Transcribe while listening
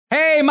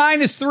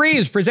minus 3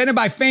 is presented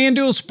by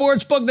FanDuel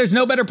Sportsbook. There's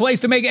no better place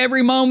to make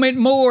every moment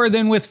more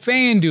than with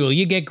FanDuel.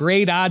 You get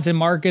great odds and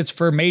markets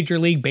for Major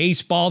League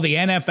Baseball, the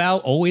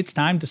NFL. Oh, it's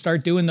time to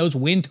start doing those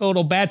win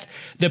total bets,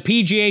 the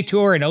PGA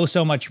Tour, and oh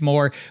so much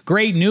more.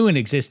 Great new and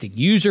existing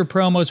user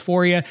promos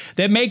for you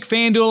that make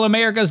FanDuel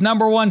America's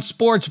 #1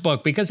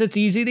 sportsbook because it's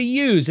easy to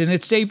use and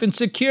it's safe and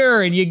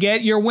secure, and you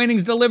get your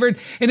winnings delivered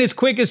in as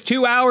quick as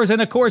 2 hours.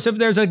 And of course, if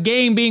there's a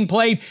game being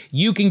played,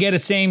 you can get a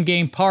same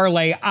game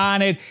parlay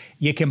on it.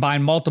 You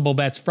combine multiple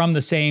bets from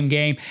the same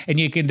game, and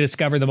you can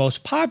discover the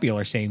most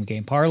popular same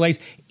game parlays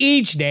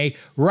each day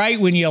right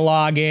when you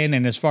log in.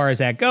 And as far as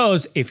that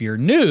goes, if you're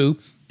new,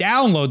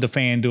 download the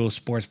FanDuel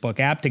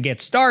Sportsbook app to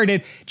get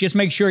started. Just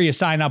make sure you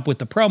sign up with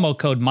the promo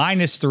code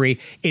 -3.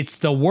 It's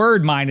the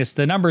word minus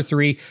the number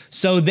 3,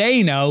 so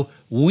they know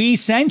we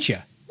sent you.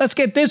 Let's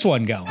get this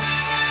one going.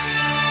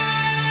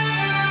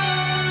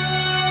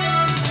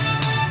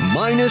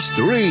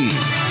 -3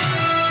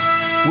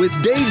 with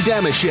Dave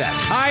Dameshek.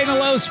 Hi and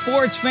hello,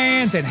 sports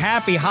fans, and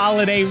happy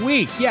holiday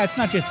week. Yeah, it's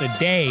not just a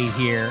day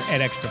here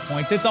at Extra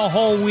Points. It's a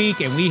whole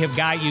week, and we have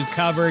got you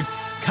covered.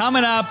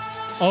 Coming up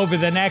over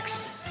the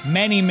next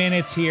many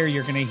minutes here,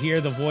 you're going to hear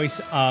the voice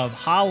of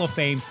Hall of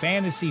Fame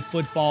fantasy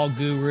football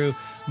guru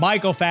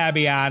Michael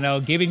Fabiano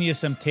giving you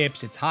some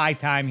tips. It's high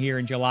time here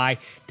in July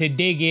to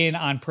dig in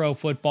on pro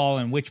football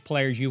and which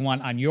players you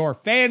want on your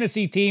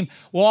fantasy team.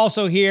 We'll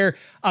also hear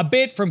a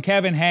bit from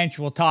Kevin Hench.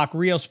 We'll talk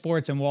real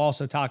sports, and we'll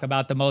also talk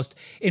about the most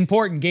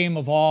important game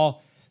of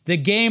all, the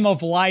game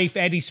of life.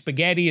 Eddie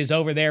Spaghetti is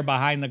over there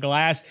behind the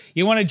glass.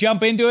 You want to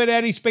jump into it,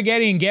 Eddie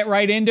Spaghetti, and get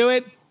right into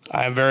it?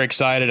 I'm very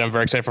excited. I'm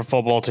very excited for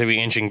football to be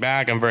inching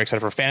back. I'm very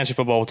excited for fantasy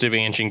football to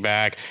be inching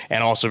back,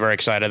 and also very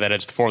excited that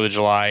it's the 4th of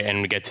July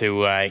and we get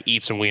to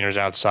eat some wieners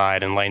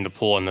outside and lay in the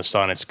pool in the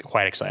sun. It's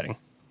quite exciting.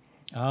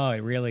 Oh,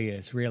 it really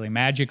is. Really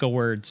magical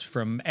words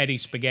from Eddie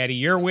Spaghetti.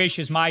 Your wish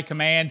is my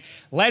command.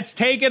 Let's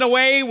take it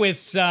away with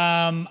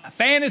some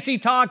fantasy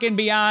talk and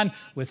beyond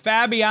with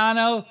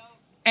Fabiano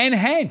and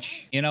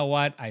Hench. You know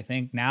what? I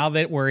think now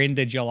that we're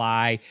into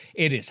July,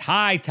 it is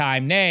high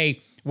time, nay,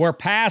 we're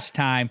past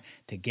time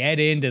to get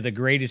into the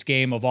greatest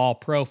game of all,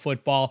 pro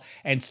football,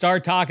 and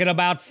start talking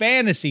about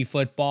fantasy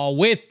football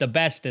with the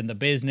best in the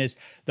business,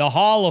 the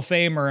Hall of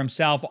Famer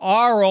himself,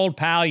 our old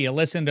pal. You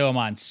listen to him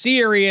on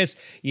Sirius,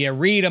 you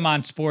read him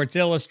on Sports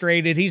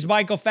Illustrated. He's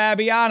Michael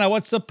Fabiano.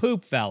 What's the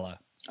poop, fella?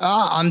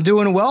 I'm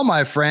doing well,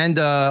 my friend.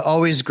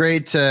 Always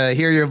great to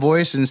hear your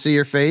voice and see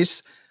your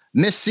face.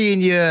 Miss seeing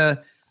you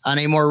on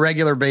a more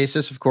regular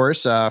basis, of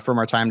course, from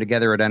our time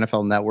together at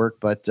NFL Network,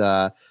 but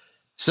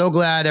so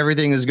glad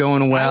everything is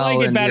going well. I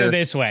like it better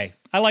this way.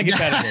 I like it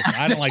better this way.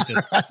 I don't like this.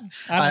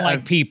 I don't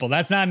like people.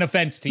 That's not an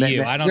offense to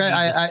you. I don't need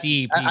to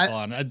see people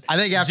on. I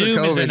think after Zoom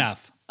COVID, is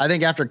enough. I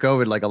think after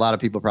COVID, like a lot of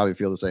people probably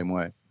feel the same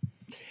way.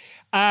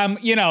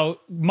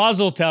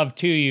 Muzzle tov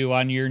to you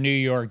on your New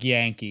York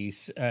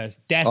Yankees.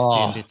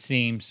 Destined, it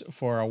seems,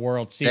 for a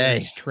World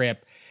Series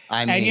trip.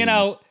 I mean,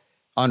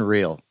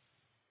 unreal.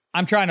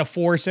 I'm trying to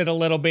force it a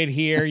little bit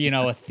here,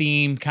 a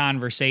theme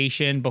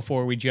conversation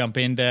before we jump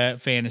into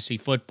fantasy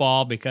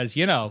football, because,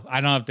 I don't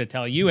have to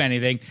tell you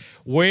anything.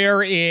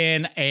 We're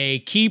in a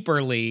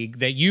keeper league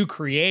that you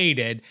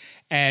created,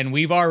 and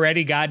we've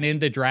already gotten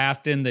into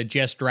drafting the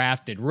just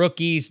drafted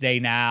rookies. They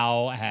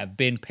now have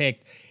been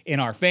picked in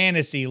our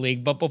fantasy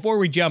league. But before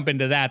we jump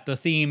into that, the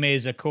theme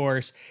is, of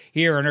course,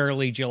 here in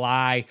early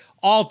July,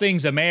 all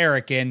things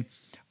American.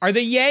 Are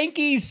the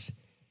Yankees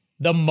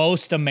the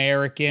most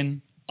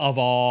American of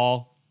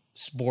all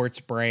sports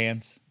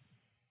brands?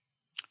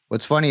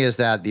 What's funny is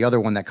that the other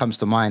one that comes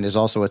to mind is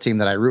also a team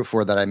that I root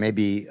for, that I may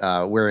be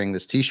wearing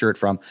this T-shirt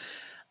from.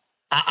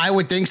 I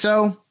would think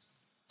so.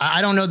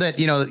 I don't know that,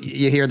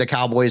 you hear the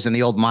Cowboys and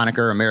the old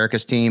moniker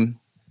America's team.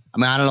 I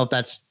mean, I don't know if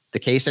that's the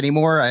case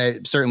anymore.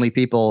 Certainly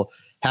people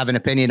have an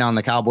opinion on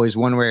the Cowboys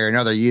one way or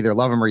another. You either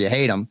love them or you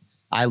hate them.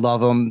 I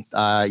love them.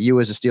 You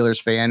as a Steelers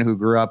fan who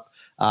grew up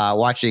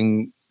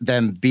watching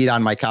them beat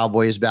on my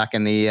Cowboys back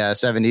in the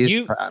 70s.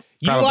 You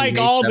like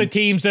all the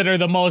teams that are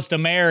the most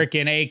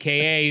American,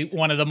 a.k.a.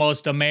 one of the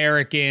most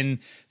American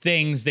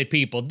things that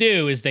people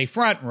do is they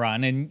front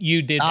run, and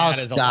you did that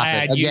as a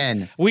lad.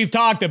 Again. We've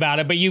talked about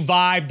it, but you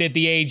vibed at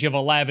the age of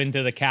 11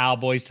 to the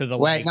Cowboys, to the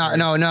Lakers,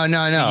 no.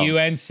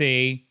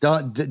 UNC.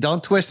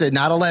 Don't twist it.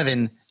 Not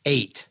 11,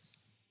 8.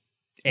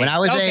 When I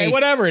was 8,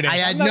 whatever it is. I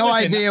had no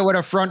idea what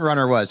a front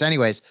runner was.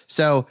 Anyways,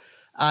 so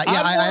I'm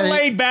more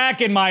laid back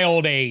in my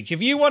old age.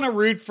 If you want to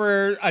root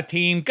for a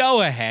team,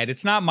 go ahead.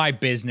 It's not my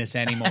business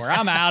anymore.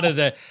 I'm out of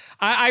the.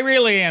 I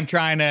really am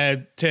trying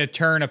to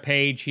turn a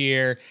page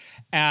here,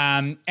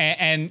 and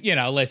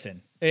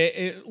listen.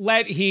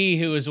 Let he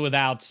who is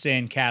without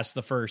sin cast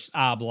the first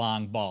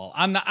oblong ball.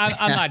 I'm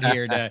not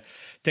here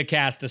to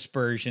cast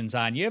aspersions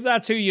on you if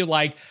that's who you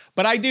like,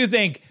 but I do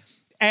think.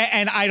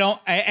 And I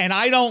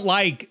don't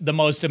like the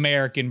most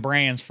American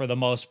brands for the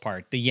most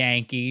part. The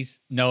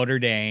Yankees, Notre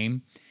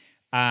Dame.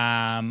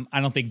 I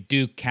don't think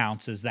Duke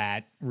counts as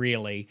that,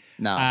 really.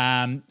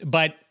 No.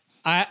 But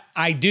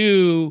I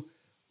do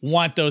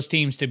want those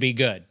teams to be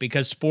good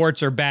because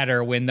sports are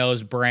better when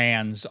those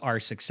brands are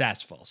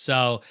successful.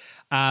 So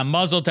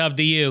muzzle tough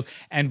to you.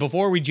 And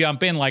before we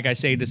jump in, like I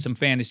say, to some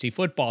fantasy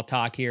football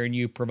talk here and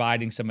you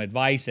providing some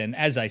advice. And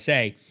as I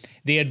say,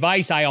 the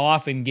advice I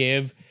often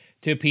give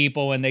to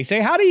people when they say,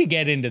 how do you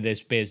get into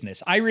this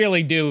business? I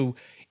really do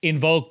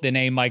invoke the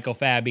name Michael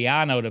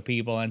Fabiano to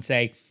people and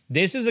say,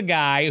 this is a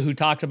guy who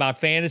talks about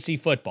fantasy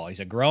football. He's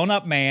a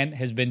grown-up man,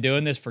 has been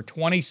doing this for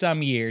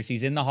 20-some years.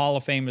 He's in the Hall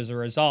of Fame as a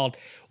result.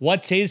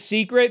 What's his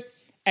secret?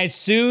 As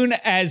soon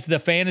as the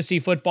fantasy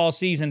football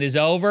season is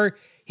over,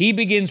 he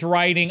begins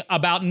writing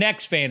about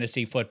next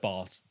fantasy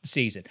football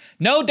season.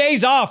 No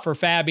days off for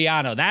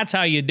Fabiano. That's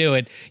how you do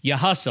it. You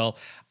hustle.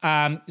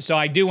 So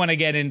I do want to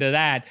get into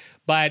that.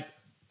 But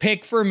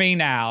pick for me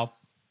now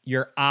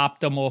your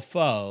optimal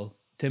foe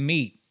to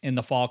meet in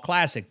the Fall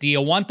Classic. Do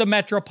you want the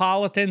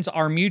Metropolitans?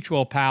 Our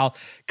mutual pal,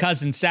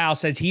 Cousin Sal,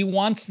 says he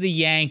wants the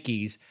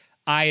Yankees.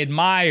 I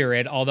admire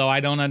it, although I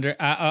don't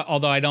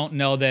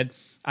know that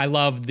I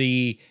love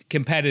the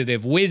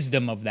competitive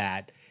wisdom of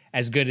that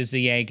as good as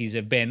the Yankees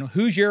have been.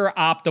 Who's your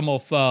optimal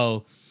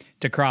foe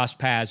to cross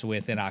paths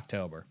with in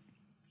October?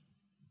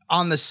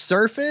 On the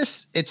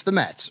surface, it's the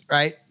Mets,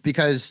 right?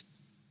 Because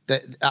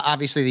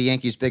obviously the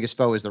Yankees' biggest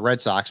foe is the Red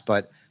Sox,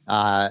 but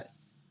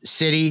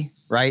City,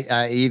 right?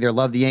 You either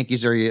love the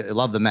Yankees or you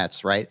love the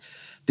Mets, right?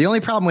 The only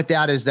problem with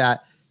that is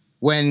that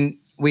when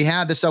we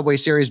had the Subway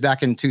Series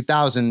back in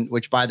 2000,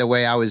 which, by the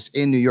way, I was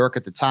in New York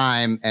at the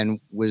time and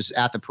was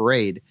at the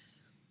parade,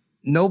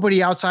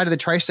 nobody outside of the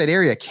tri-state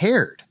area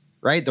cared,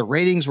 right? The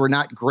ratings were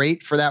not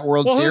great for that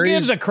World Series. Well, who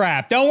gives a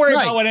crap? Don't worry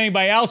about what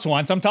anybody else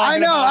wants. I'm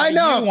talking about what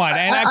you want.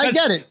 And I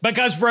get it.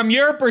 Because from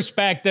your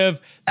perspective,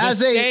 the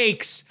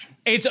stakes,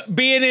 it's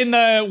being in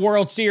the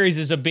World Series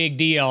is a big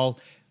deal.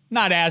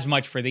 Not as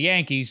much for the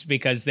Yankees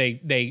because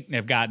they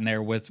have gotten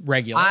there with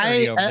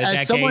regularity over the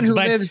decades. Someone who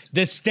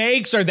the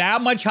stakes are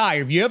that much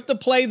higher. If you have to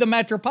play the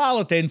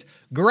Metropolitans,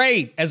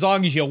 great, as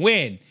long as you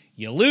win.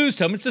 You lose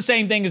to them, it's the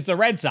same thing as the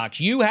Red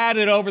Sox. You had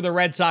it over the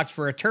Red Sox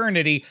for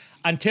eternity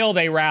until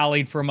they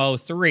rallied from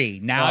 2003.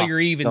 Now you're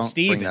even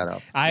Steven. Bring that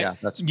up.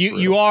 That's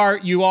you are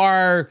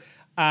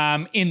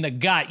in the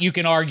gut. You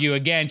can argue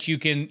against. You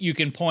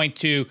can point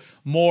to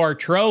more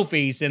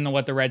trophies than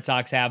what the Red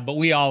Sox have, but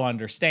we all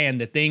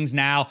understand that things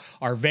now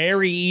are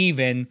very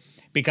even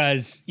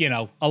because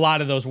a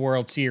lot of those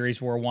World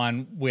Series were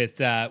won with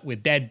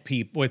dead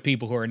people, with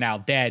people who are now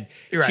dead,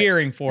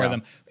 cheering for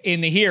them.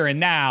 In the here and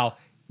now,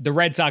 the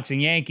Red Sox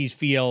and Yankees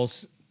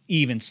feels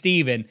even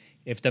Steven.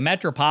 If the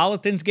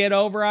Metropolitans get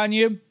over on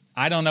you,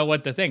 I don't know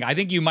what to think. I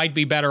think you might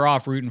be better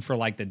off rooting for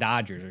like the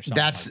Dodgers or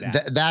something.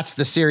 That's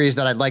the series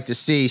that I'd like to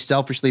see,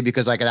 selfishly,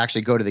 because I could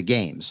actually go to the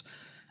games.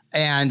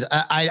 And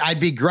I'd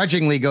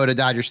begrudgingly go to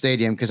Dodger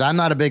Stadium because I'm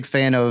not a big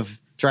fan of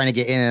trying to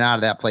get in and out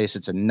of that place.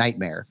 It's a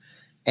nightmare.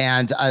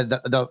 And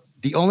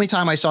the only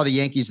time I saw the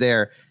Yankees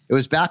there, it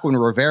was back when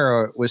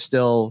Rivera was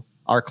still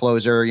our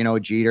closer,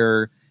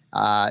 Jeter.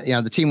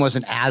 The team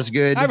wasn't as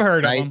good. I've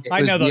heard of them.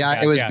 I know those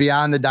guys, it was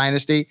beyond the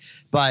dynasty.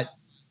 But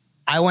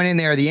I went in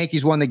there. The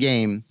Yankees won the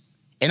game.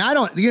 And I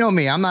don't,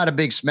 me, I'm not a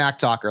big smack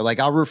talker. Like,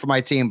 I'll root for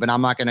my team, but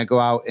I'm not going to go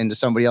out into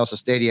somebody else's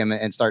stadium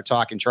and start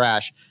talking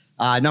trash.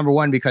 Number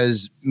one,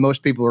 because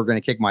most people are going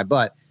to kick my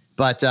butt,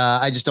 but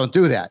I just don't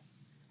do that.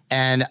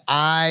 And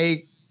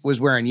I was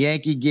wearing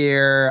Yankee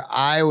gear.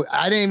 I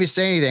didn't even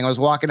say anything. I was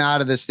walking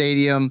out of the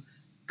stadium,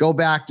 go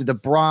back to the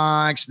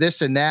Bronx,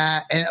 this and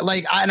that. And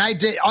I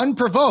did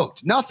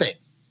unprovoked, nothing.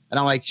 And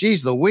I'm like,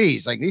 geez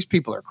Louise, like these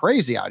people are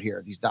crazy out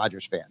here, these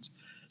Dodgers fans.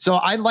 So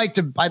I'd like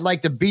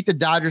to beat the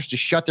Dodgers to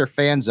shut their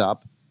fans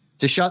up,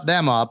 to shut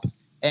them up,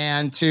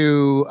 and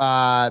to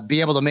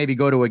be able to maybe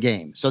go to a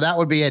game. So that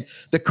would be it.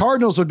 The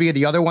Cardinals would be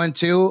the other one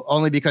too,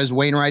 only because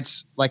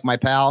Wainwright's like my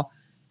pal.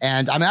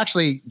 And I'm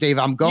actually, Dave,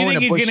 I'm going to Busch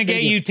Stadium. He's going to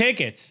get you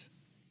tickets.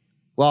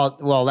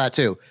 Well, that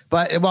too.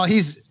 But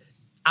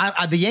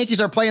the Yankees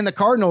are playing the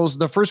Cardinals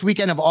the first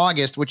weekend of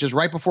August, which is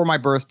right before my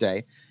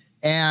birthday.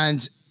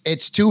 And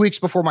it's 2 weeks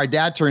before my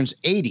dad turns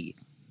 80.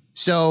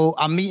 So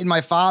I'm meeting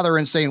my father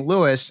in St.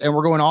 Louis, and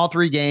we're going all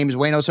 3 games.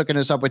 Wayno's hooking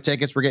us up with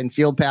tickets. We're getting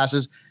field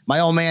passes. My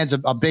old man's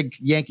a big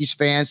Yankees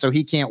fan, so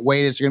he can't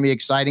wait. It's going to be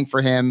exciting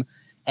for him.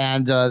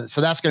 And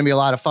so that's going to be a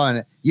lot of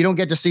fun. You don't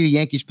get to see the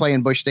Yankees play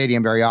in Busch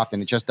Stadium very often.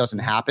 It just doesn't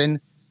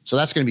happen. So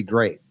that's going to be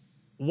great.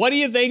 What do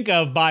you think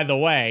of, by the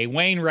way,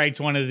 Wainwright's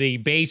one of the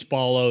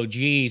baseball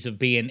OGs of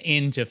being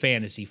into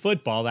fantasy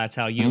football. That's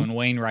how you and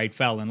Wainwright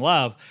fell in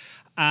love.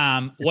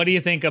 What do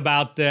you think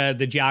about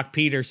the Jock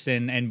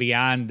Peterson and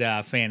Beyond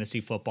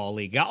Fantasy Football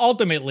League?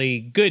 Ultimately,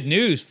 good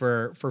news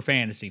for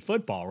fantasy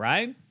football,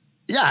 right?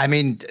 Yeah, I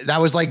mean, that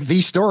was like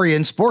the story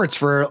in sports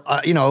for,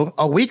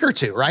 a week or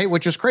two, right?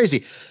 Which was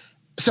crazy.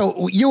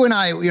 So you and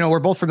I, we're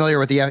both familiar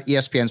with the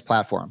ESPN's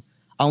platform.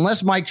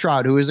 Unless Mike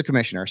Trout, who is the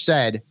commissioner,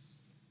 said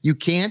you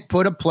can't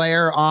put a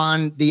player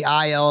on the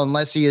IL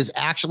unless he is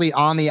actually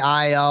on the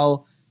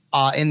IL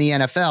in the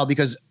NFL,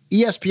 because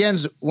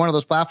ESPN's one of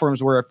those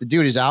platforms where if the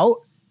dude is out,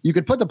 you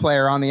could put the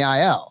player on the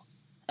IL.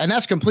 And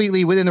that's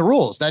completely within the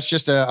rules. That's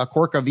just a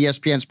quirk of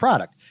ESPN's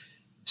product.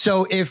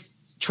 So if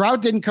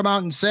Trout didn't come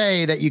out and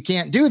say that you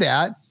can't do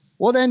that,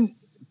 well, then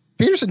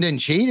Peterson didn't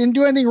cheat, didn't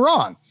do anything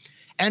wrong.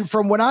 And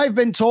from what I've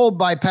been told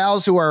by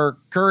pals who are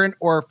current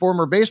or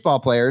former baseball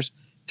players,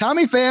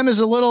 Tommy Pham is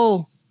a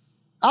little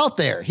out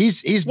there.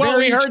 He's well,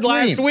 very we heard extreme.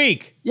 last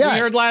week. Yes. We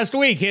heard last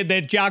week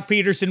that Jock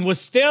Peterson was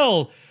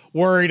still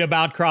worried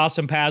about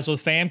crossing paths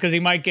with Pham because he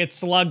might get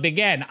slugged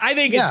again. I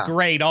think it's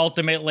great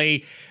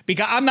ultimately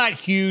because I'm not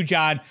huge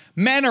on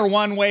men are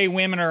one way,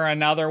 women are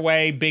another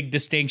way, big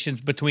distinctions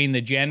between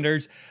the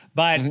genders.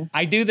 But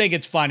I do think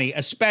it's funny,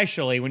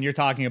 especially when you're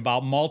talking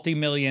about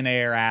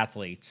multimillionaire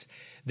athletes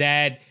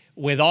that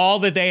with all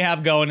that they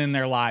have going in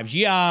their lives,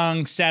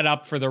 young, set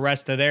up for the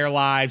rest of their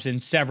lives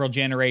and several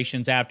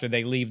generations after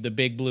they leave the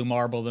big blue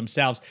marble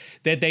themselves,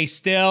 that they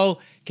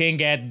still can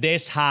get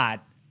this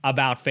hot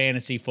about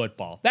fantasy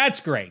football. That's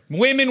great.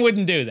 Women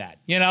wouldn't do that.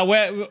 You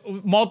know,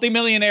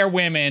 multimillionaire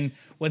women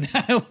would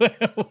I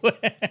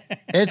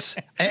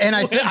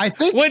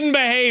think wouldn't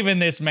behave in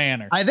this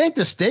manner. I think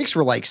the stakes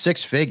were like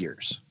 6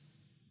 figures.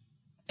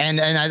 And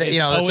I, you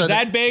know, was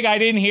that big? I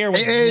didn't hear.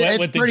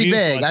 It's pretty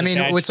big. I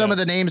mean, with some of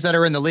the names that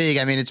are in the league,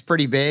 I mean, it's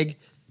pretty big.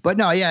 But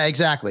no, yeah,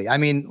 exactly. I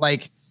mean,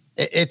 like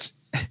it's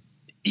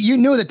you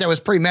knew that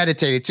was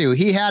premeditated too.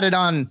 He had it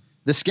on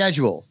the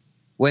schedule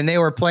when they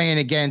were playing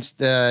against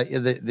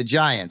the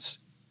Giants,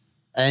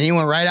 and he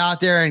went right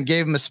out there and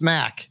gave him a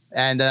smack.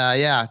 And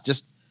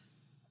just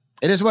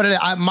it is what it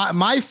is.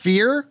 My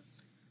fear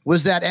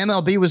was that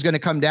MLB was going to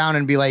come down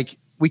and be like,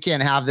 we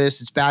can't have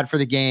this. It's bad for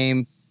the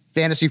game.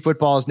 Fantasy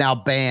football is now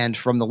banned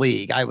from the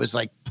league. I was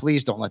like,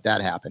 please don't let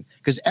that happen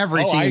because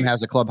every team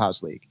has a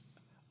clubhouse league.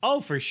 Oh,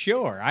 for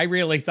sure. I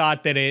really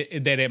thought that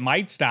it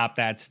might stop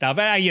that stuff.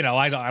 I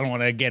don't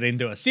want to get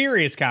into a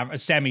semi-serious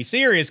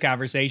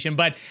conversation,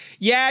 but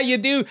yeah, you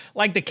do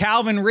like the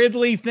Calvin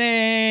Ridley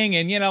thing.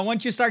 And,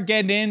 once you start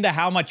getting into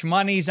how much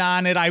money's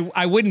on it,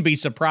 I wouldn't be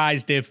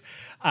surprised if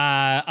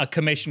a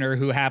commissioner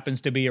who happens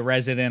to be a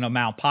resident of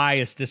Mount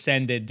Pius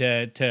descended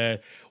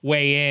to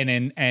weigh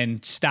in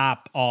and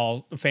stop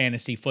all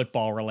fantasy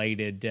football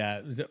related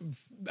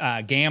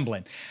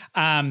gambling.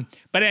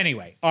 But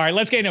anyway, all right,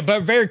 let's get into it.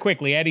 But very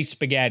quickly, Eddie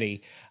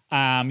Spaghetti,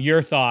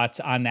 your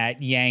thoughts on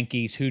that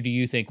Yankees. Who do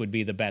you think would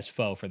be the best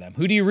foe for them?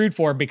 Who do you root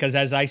for? Because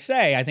as I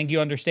say, I think you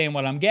understand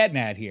what I'm getting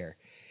at here.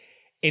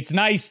 It's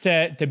nice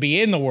to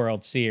be in the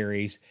World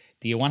Series.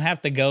 Do you want to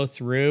have to go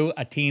through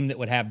a team that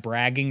would have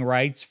bragging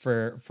rights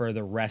for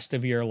the rest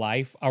of your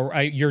life? Or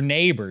your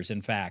neighbors,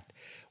 in fact,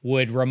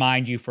 would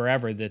remind you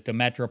forever that the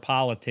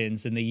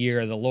Metropolitans in the year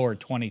of the Lord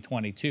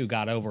 2022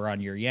 got over on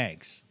your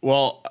Yanks.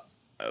 Well,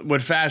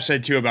 what Fab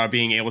said too about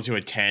being able to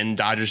attend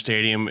Dodger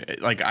Stadium,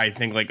 like I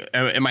think like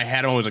in my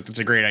head I was like, it's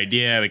a great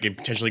idea. We could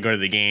potentially go to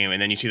the game,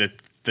 and then you see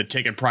the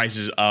ticket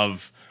prices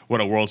of what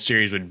a World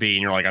Series would be,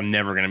 and you're like, I'm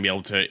never going to be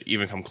able to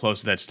even come close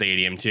to that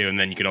stadium too. And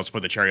then you could also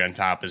put the cherry on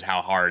top is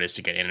how hard it is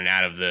to get in and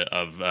out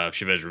of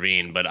Chavez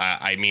Ravine. But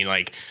I mean,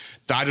 like,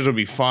 Dodgers would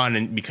be fun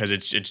and because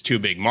it's 2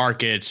 big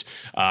markets.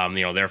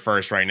 They're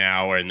first right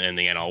now in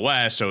the NL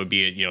West, so it would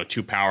be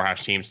 2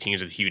 powerhouse teams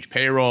with huge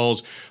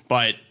payrolls.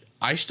 But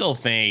I still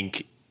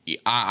think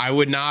I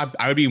would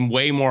be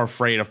way more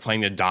afraid of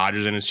playing the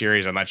Dodgers in a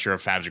series. I'm not sure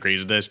if Fabs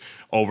agrees with this,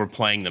 over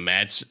playing the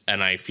Mets.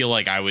 And I feel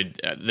like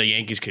the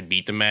Yankees could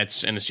beat the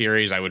Mets in a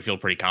series. I would feel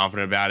pretty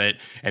confident about it.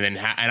 And then,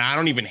 and I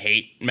don't even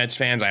hate Mets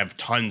fans. I have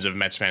tons of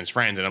Mets fans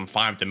friends, and I'm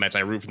fine with the Mets. I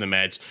root for the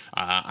Mets.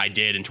 I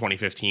did in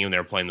 2015 when they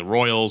were playing the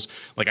Royals.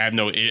 Like, I have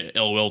no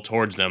ill will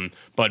towards them,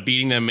 but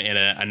beating them in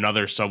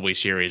another Subway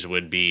series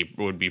would be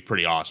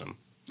pretty awesome.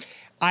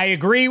 I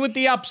agree with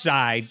the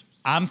upside.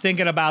 I'm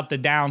thinking about the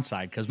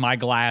downside because my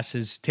glass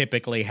is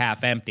typically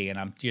half empty, and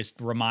I'm just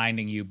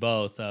reminding you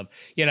both of,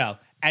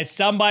 as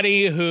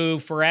somebody who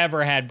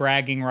forever had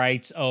bragging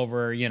rights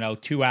over,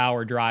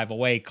 2-hour drive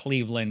away,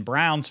 Cleveland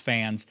Browns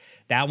fans,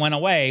 that went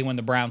away when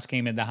the Browns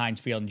came into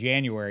Heinz Field in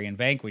January and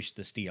vanquished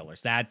the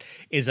Steelers. That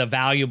is a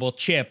valuable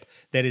chip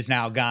that is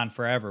now gone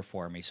forever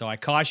for me. So I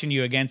caution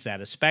you against that,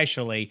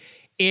 especially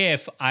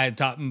if I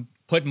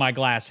put my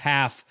glass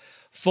half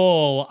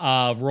full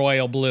of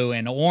royal blue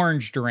and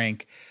orange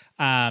drink.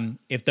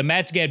 If the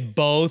Mets get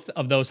both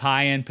of those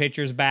high-end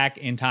pitchers back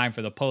in time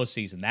for the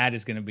postseason, that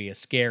is going to be a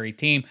scary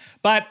team.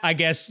 But I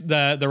guess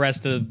the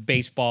rest of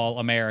baseball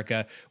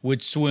America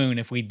would swoon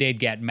if we did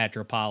get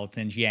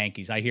Metropolitans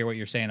Yankees. I hear what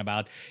you're saying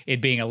about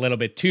it being a little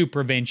bit too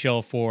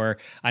provincial for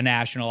a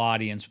national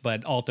audience,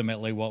 but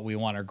ultimately what we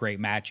want are great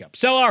matchups.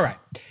 So, all right.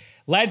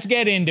 Let's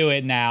get into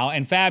it now.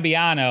 And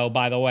Fabiano,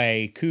 by the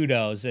way,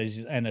 kudos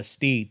and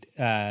esteet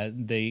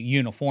the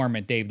uniform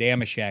at Dave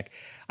Dameshek.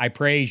 I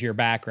praise your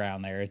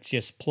background there. It's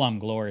just plumb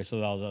glorious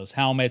with all those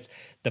helmets.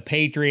 The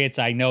Patriots,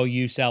 I know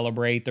you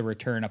celebrate the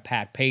return of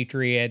Pat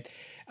Patriot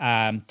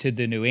to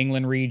the New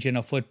England region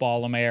of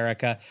Football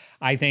America.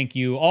 I think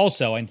you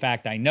also, in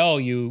fact, I know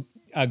you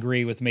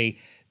agree with me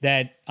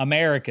that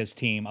America's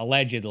team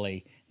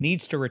allegedly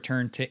needs to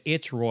return to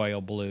its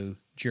royal blue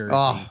jersey.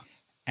 Oh.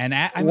 And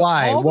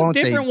why all won't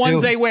the different they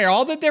ones they wear,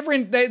 all the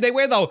different they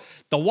wear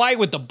the white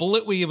with the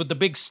blue with the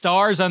big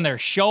stars on their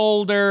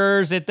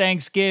shoulders at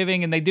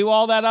Thanksgiving, and they do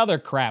all that other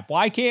crap.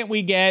 Why can't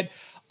we get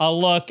a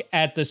look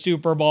at the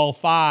Super Bowl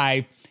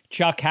V,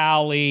 Chuck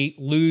Howley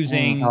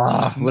losing,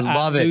 would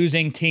love it.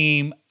 Losing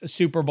team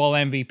Super Bowl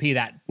MVP,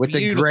 that with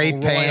the gray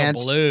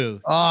pants.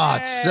 Blue. Oh,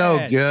 Yes. It's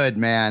so good,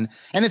 man.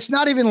 And it's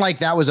not even like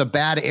that was a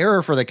bad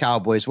era for the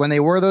Cowboys. When they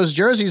wore those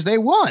jerseys, they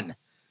won.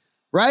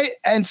 Right.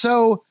 And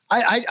so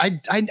I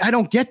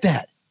don't get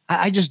that.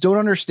 I just don't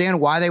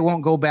understand why they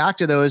won't go back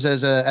to those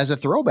as a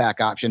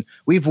throwback option.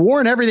 We've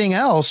worn everything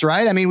else,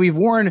 right? I mean, we've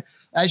worn,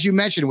 as you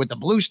mentioned, with the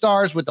blue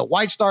stars, with the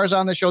white stars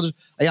on the shoulders.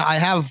 I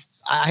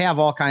have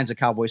all kinds of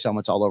Cowboys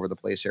helmets all over the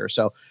place here.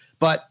 So,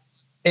 but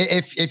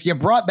if you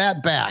brought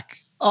that back,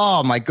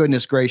 oh my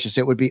goodness gracious,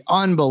 it would be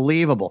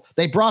unbelievable.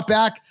 They brought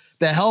back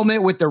the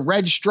helmet with the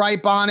red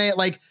stripe on it.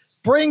 Like,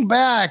 bring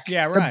back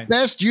the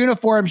best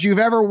uniforms you've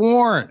ever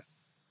worn.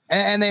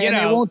 And they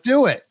won't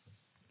do it.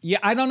 Yeah,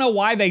 I don't know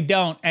why they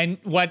don't. And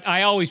what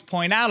I always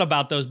point out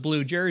about those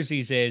blue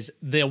jerseys is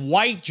the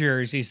white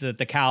jerseys that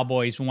the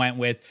Cowboys went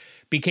with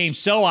became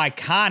so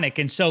iconic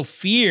and so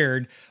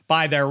feared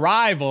by their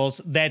rivals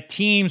that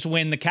teams,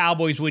 when the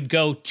Cowboys would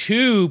go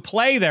to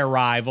play their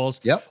rivals,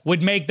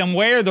 would make them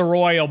wear the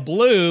royal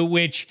blue,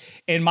 which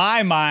in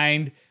my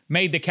mind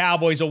made the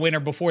Cowboys a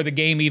winner before the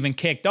game even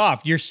kicked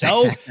off.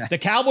 The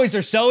Cowboys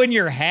are so in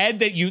your head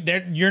that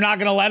you're not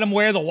going to let them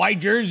wear the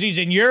white jerseys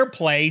in your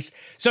place.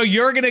 So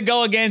you're going to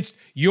go against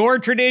your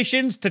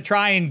traditions to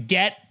try and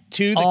get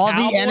to the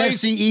Cowboys. All the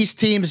NFC East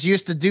teams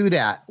used to do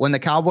that. When the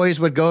Cowboys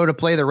would go to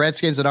play the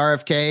Redskins at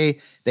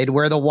RFK, they'd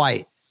wear the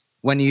white.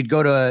 When you'd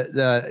go to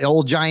the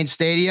old Giant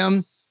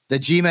Stadium, the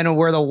G-men would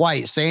wear the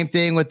white. Same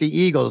thing with the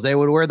Eagles. They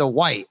would wear the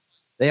white.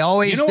 They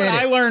always did. What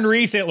I learned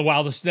recently, the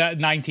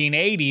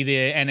 1980,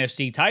 the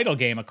NFC title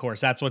game, of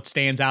course, that's what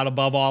stands out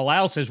above all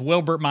else, is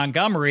Wilbert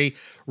Montgomery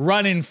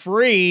running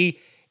free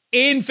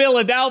in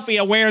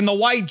Philadelphia wearing the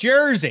white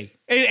jersey.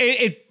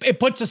 It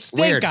puts a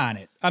stink on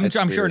it. I'm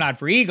sure not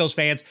for Eagles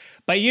fans,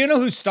 but you know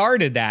who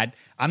started that?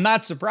 I'm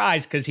not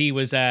surprised because he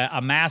was a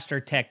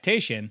master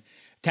tactician,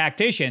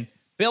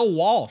 Bill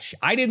Walsh.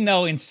 I didn't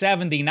know in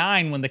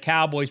 '79 when the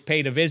Cowboys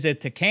paid a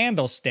visit to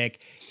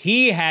Candlestick,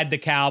 he had the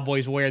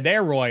Cowboys wear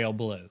their royal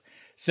blue.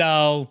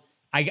 So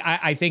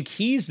I think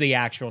he's the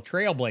actual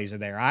trailblazer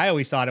there. I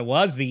always thought it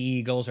was the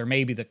Eagles or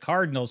maybe the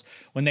Cardinals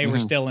when they were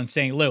still in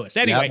St. Louis.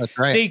 Anyway,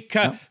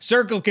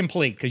 circle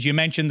complete, because you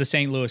mentioned the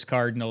St. Louis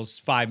Cardinals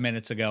 5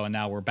 minutes ago, and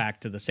now we're back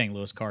to the St.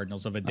 Louis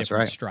Cardinals of a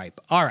different stripe.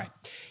 All right,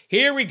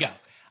 here we go.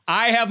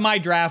 I have my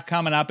draft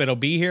coming up. It'll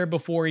be here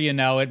before you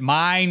know it.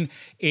 Mine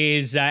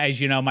is, as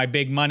you know, my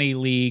big money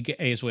league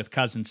is with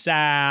Cousin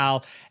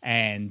Sal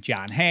and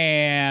John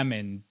Hamm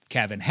and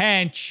Kevin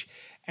Hench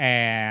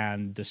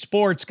and the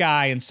sports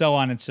guy and so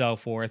on and so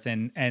forth.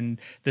 And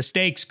the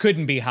stakes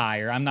couldn't be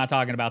higher. I'm not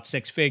talking about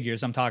six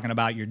figures. I'm talking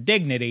about your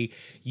dignity.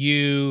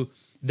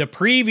 The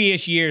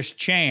previous year's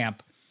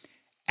champ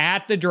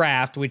at the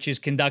draft, which is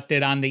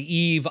conducted on the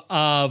eve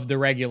of the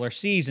regular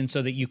season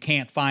so that you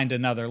can't find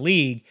another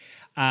league,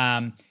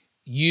 the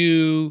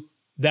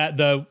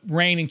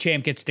reigning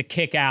champ gets to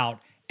kick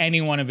out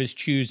any one of his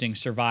choosing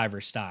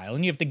Survivor style.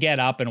 And you have to get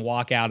up and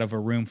walk out of a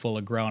room full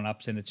of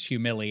grown-ups, and it's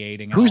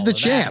humiliating. Who's the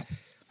champ?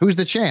 Who's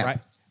the champ? Right.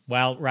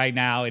 Well, right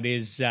now it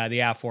is the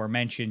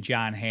aforementioned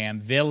John Hamm,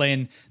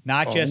 villain,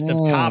 not just of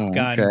Top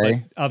Gun, but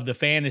of the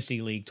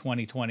Fantasy League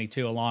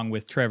 2022, along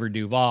with Trevor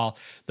Duvall.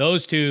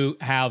 Those two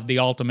have the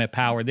ultimate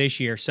power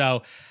this year.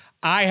 So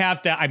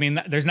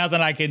there's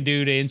nothing I can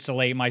do to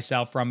insulate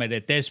myself from it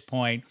at this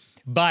point.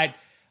 But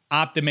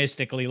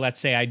optimistically, let's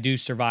say I do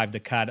survive the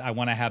cut. I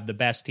want to have the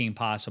best team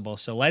possible.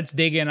 So let's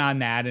dig in on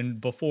that.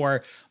 And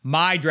before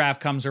my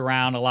draft comes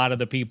around, a lot of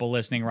the people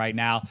listening right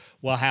now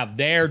will have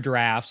their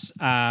drafts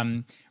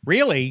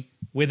really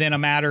within a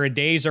matter of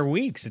days or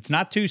weeks. It's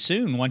not too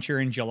soon once you're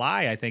in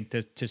July, I think,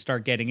 to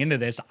start getting into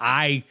this.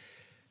 I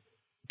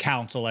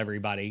counsel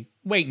everybody,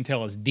 wait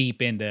until as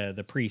deep into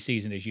the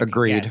preseason as you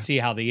can get, see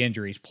how the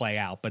injuries play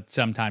out. But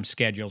sometimes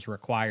schedules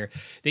require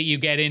that you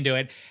get into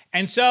it.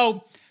 And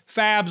so,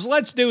 Fabs,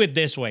 let's do it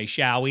this way,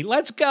 shall we?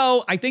 Let's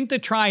go, I think, to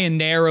try and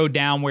narrow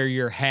down where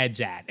your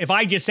head's at. If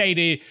I just say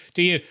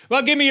to you,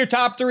 well, give me your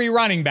top three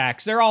running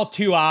backs, they're all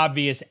too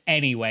obvious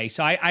anyway.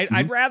 So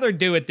I'd rather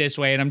do it this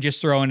way, and I'm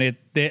just throwing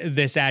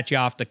this at you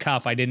off the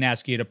cuff. I didn't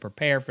ask you to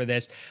prepare for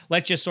this.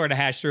 Let's just sort of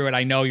hash through it.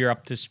 I know you're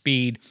up to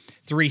speed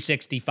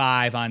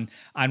 365 on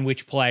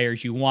which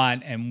players you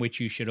want and which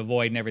you should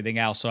avoid and everything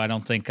else, so I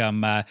don't think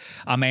I'm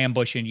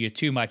ambushing you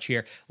too much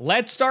here.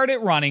 Let's start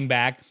at running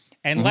back.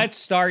 And let's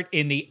start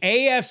in the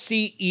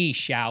AFC East,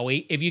 shall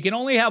we? If you can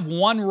only have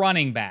one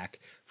running back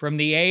from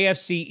the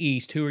AFC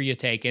East, who are you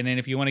taking? And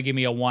if you want to give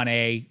me a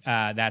 1A,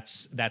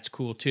 that's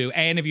cool too.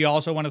 And if you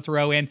also want to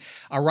throw in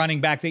a running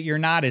back that you're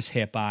not as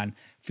hip on,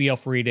 feel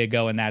free to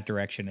go in that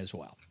direction as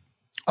well.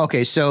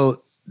 Okay,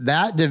 so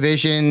that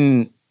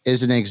division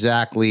isn't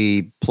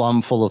exactly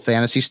plumb full of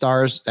fantasy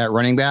stars at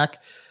running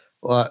back.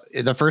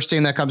 The first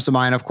team that comes to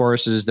mind, of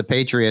course, is the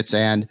Patriots,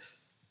 and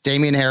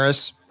Damian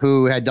Harris,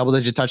 who had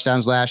double-digit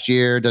touchdowns last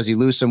year. Does he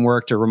lose some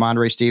work to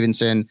Ramondre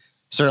Stevenson?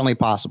 Certainly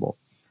possible.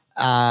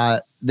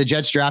 The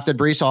Jets drafted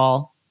Breece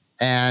Hall,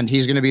 and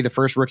he's going to be the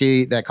first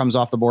rookie that comes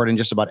off the board in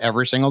just about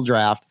every single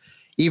draft,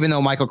 even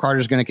though Michael Carter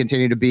is going to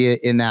continue to be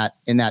in that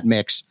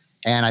mix.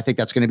 And I think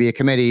that's going to be a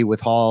committee with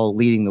Hall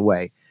leading the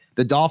way.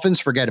 The Dolphins,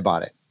 forget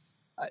about it.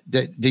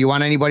 Do you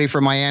want anybody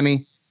from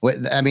Miami?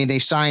 I mean, they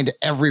signed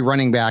every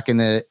running back in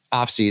the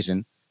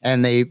offseason,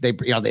 and they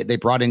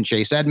brought in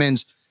Chase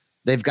Edmonds.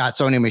 They've got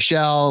Sony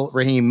Michel,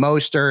 Raheem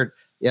Mostert.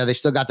 Yeah, they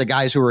still got the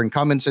guys who are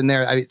incumbents in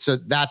there. So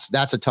that's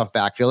a tough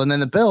backfield. And then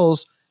the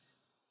Bills,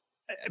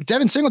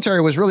 Devin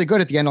Singletary was really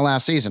good at the end of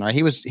last season. Right?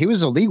 He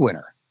was a league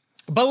winner.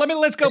 But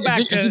let's go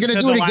back. Is he going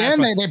to do it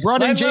again? They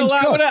brought in James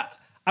Cook.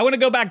 I want to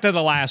go back to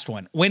the last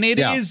one. When it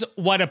is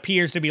what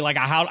appears to be like,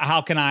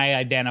 how can I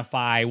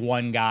identify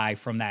one guy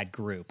from that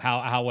group?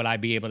 How would I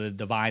be able to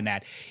divine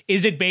that?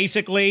 Is it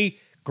basically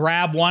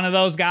grab one of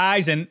those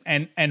guys and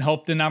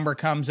hope the number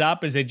comes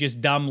up? Is it just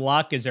dumb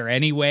luck? Is there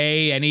any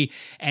way,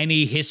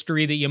 any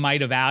history that you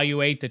might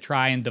evaluate to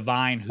try and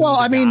divine who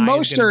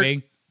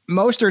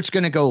Mostert's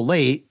going to go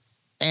late,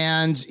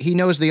 and he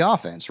knows the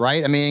offense,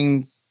 right? I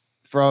mean,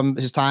 from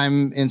his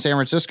time in San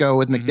Francisco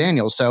with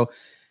McDaniels. So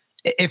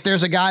if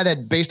there's a guy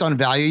that based on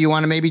value you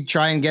want to maybe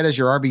try and get as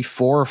your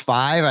RB4 or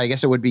 5, I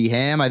guess it would be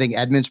him. I think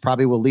Edmonds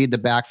probably will lead the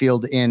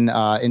backfield in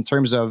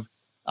terms of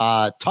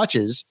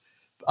touches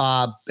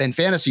and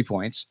fantasy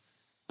points.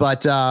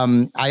 But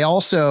I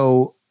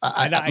also,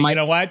 you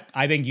know what?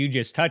 I think you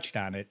just touched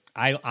on it.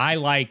 I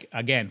like,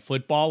 again,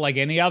 football, like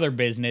any other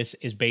business,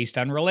 is based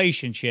on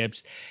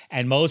relationships,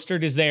 and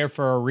Mostert is there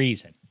for a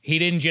reason. He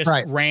didn't just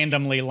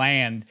randomly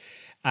land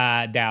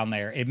down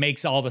there. It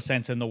makes all the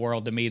sense in the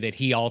world to me that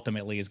he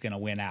ultimately is going to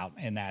win out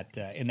in that.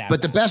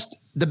 But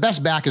the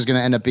best back is going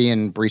to end up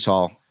being Breece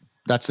Hall.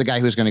 That's the guy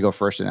who's going to go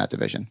first in that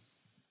division.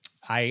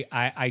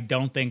 I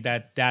don't think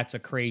that's a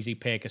crazy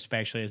pick,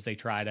 especially as they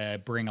try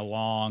to bring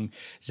along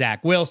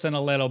Zach Wilson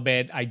a little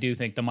bit. I do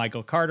think the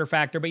Michael Carter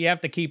factor, but you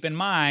have to keep in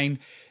mind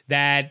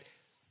that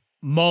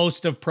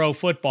most pro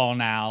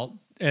football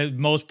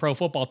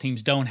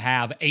teams don't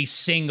have a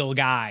single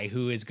guy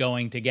who is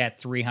going to get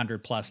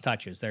 300 plus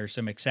touches. There are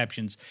some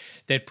exceptions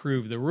that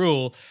prove the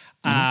rule.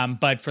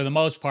 But for the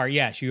most part,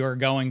 yes, you are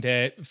going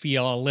to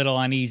feel a little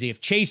uneasy.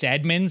 If Chase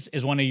Edmonds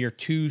is one of your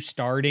 2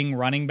 starting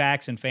running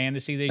backs in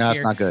fantasy this year,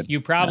 that's not good. You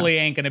probably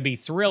ain't going to be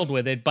thrilled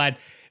with it. But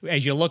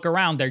as you look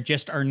around, there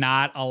just are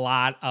not a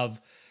lot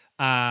of,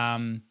 what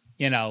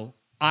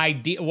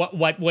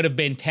would have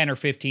been 10 or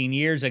 15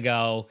 years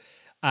ago.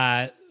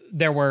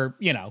 There were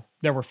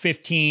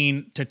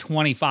 15 to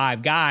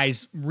 25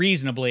 guys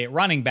reasonably at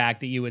running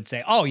back that you would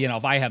say,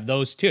 if I have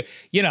those 2,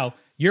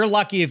 you're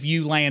lucky if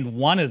you land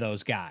one of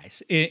those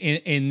guys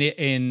in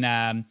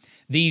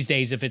these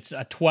days. If it's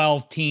a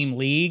 12-team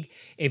league,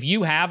 if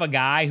you have a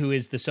guy who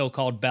is the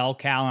so-called bell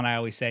cow, and I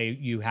always say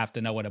you have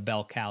to know what a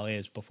bell cow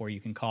is before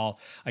you can call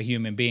a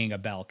human being a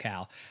bell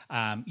cow.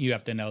 You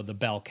have to know the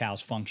bell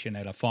cow's function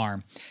at a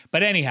farm.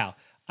 But anyhow,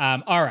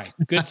 all right,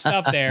 good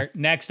stuff there.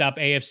 Next up,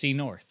 AFC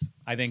North.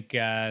 I think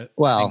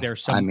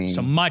there's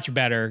some much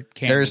better candidates.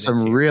 There's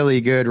some really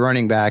good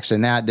running backs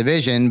in that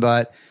division,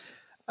 but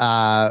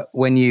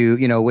when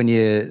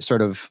you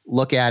sort of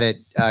look at it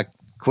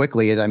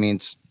quickly, I mean,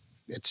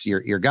 it's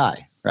your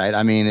guy, right?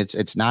 I mean, it's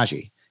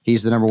Najee.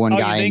 He's the number one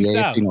guy in the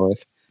AFC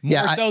North.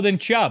 More so than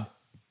Chubb.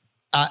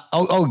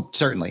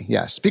 Certainly,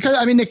 yes. Because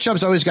I mean, Nick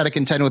Chubb's always got to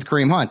contend with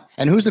Kareem Hunt,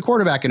 and who's the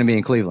quarterback going to be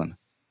in Cleveland?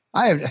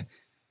 Right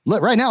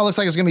now, it looks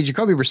like it's going to be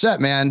Jacoby Brissett,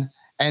 man.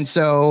 And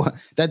so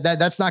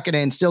that's not going to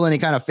instill any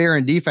kind of fear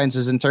in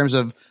defenses in terms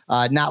of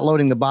not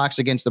loading the box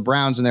against the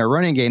Browns in their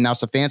running game. Now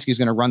Stefanski's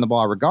going to run the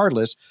ball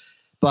regardless,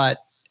 but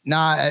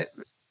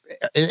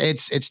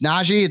it's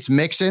Najee, it's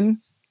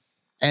Mixon,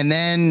 and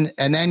then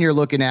you're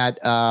looking at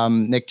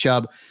Nick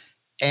Chubb,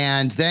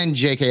 and then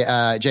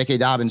J.K.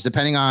 Dobbins,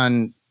 depending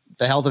on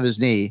the health of his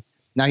knee.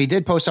 Now he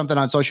did post something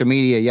on social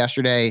media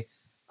yesterday.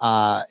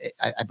 I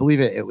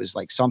believe it was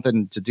like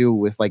something to do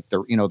with like the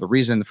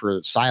reason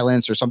for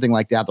silence or something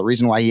like that. The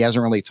reason why he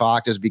hasn't really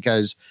talked is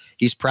because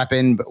he's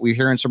prepping, but we're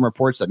hearing some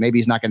reports that maybe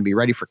he's not going to be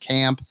ready for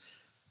camp.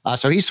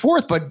 So he's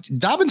 4th, but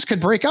Dobbins could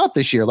break out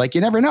this year. Like,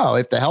 you never know.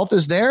 If the health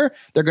is there,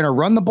 they're going to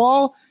run the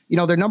ball.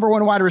 Their number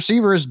 1 wide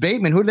receiver is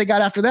Bateman. Who do they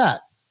got after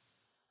that?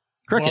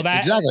 Crickets. Well,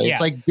 exactly. Yeah.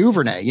 It's like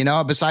Duvernay,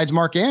 besides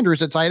Mark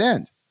Andrews at tight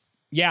end.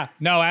 Yeah,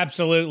 no,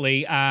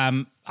 absolutely.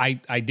 I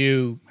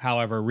do,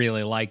 however,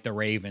 really like the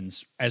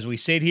Ravens as we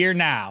sit here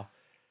now,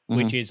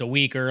 which is a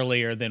week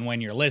earlier than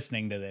when you're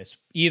listening to this.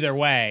 Either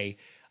way,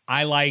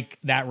 I like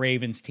that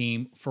Ravens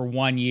team for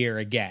 1 year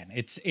again.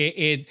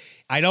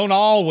 I don't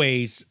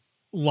always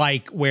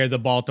like where the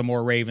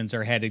Baltimore Ravens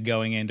are headed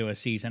going into a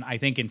season. I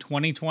think in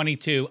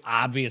 2022,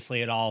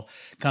 obviously it all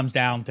comes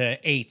down to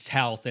Ate's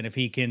health. And if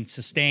he can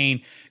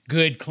sustain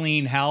good,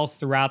 clean health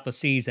throughout the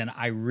season,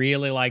 I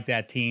really like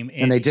that team.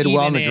 And they did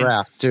well in the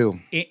draft too.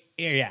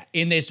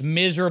 In this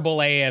miserable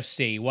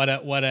AFC, what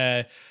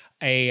a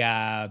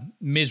a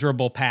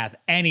miserable path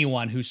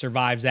anyone who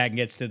survives that and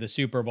gets to the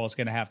Super Bowl is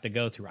going to have to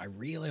go through. I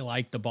really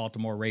like the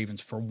Baltimore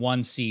Ravens for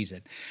one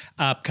season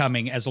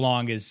upcoming, as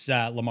long as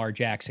Lamar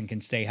Jackson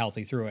can stay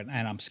healthy through it.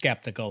 And I'm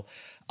skeptical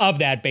of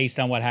that based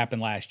on what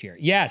happened last year.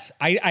 Yes,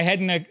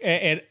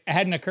 it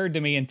hadn't occurred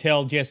to me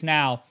until just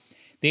now.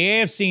 The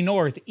AFC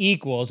North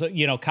equals,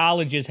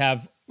 colleges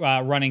have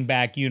running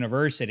back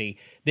university.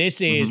 This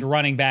is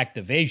running back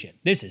division.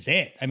 This is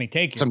it. I mean,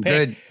 take your some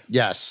pick. Good,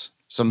 yes.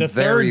 Some the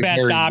very, third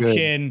best very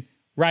option. Good.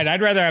 Right.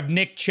 I'd rather have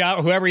Nick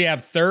Chubb, whoever you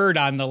have third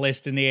on the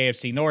list in the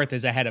AFC North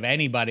is ahead of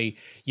anybody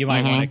you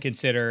might want to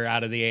consider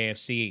out of the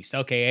AFC East.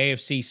 Okay,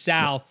 AFC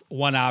South,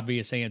 one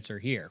obvious answer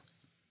here.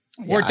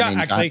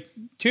 Yeah,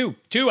 two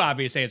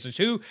obvious answers.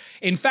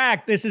 In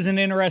fact, this is an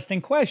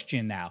interesting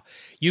question now.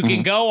 You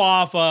can go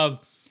off of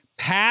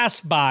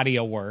past body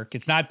of work.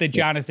 It's not that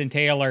Jonathan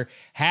Taylor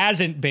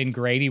hasn't been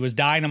great. He was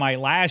dynamite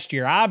last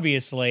year,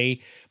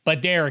 obviously,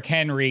 but Derrick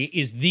Henry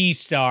is the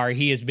star.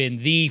 He has been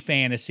the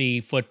fantasy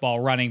football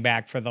running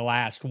back for the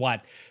last,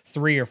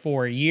 3 or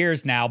 4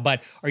 years now.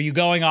 But are you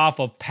going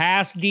off of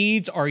past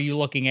deeds, or are you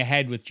looking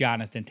ahead with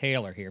Jonathan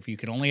Taylor here, if you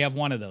can only have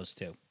one of those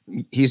two?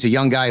 He's a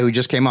young guy who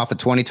just came off a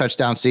 20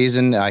 touchdown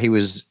season. He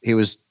was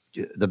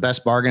the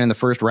best bargain in the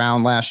first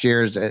round last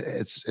year.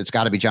 It's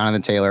got to be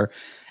Jonathan Taylor.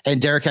 And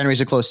Derrick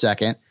Henry's a close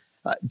second.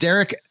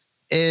 Derrick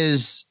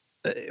is,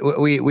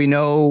 we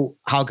know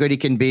how good he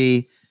can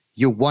be.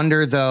 You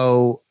wonder,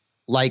 though,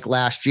 like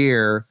last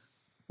year,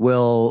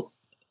 will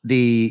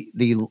the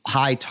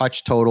high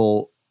touch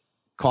total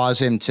cause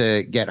him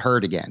to get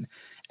hurt again?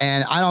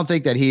 And I don't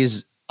think that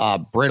he's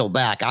brittle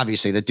back.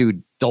 Obviously, the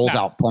dude doles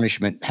out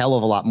punishment hell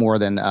of a lot more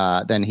than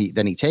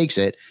he takes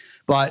it.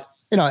 But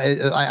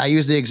I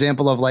use the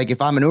example of, like,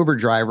 if I'm an Uber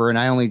driver and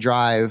I only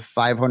drive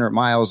 500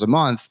 miles a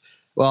month,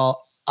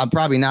 well, I'm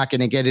probably not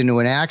going to get into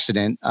an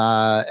accident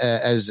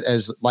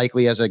as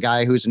likely as a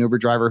guy who's an Uber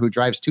driver who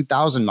drives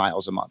 2,000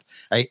 miles a month,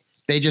 right?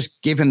 They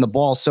just give him the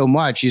ball so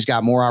much, he's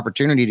got more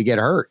opportunity to get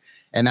hurt.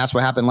 And that's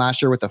what happened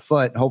last year with the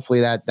foot.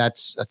 Hopefully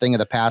that's a thing of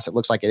the past. It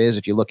looks like it is.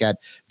 If you look at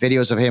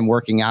videos of him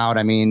working out,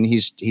 I mean,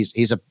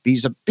 he's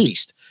a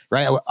beast,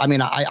 right? I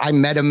mean, I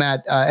met him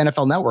at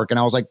NFL Network and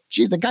I was like,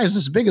 geez, the guy's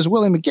as big as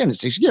Willie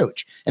McGinnis. He's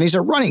huge. And he's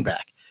a running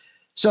back.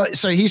 So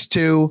he's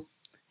two.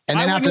 And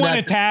then I wouldn't after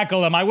want to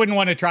tackle him. I wouldn't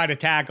want to try to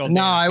tackle him.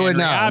 No, I would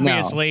not.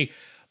 Obviously.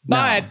 No.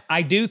 But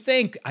I do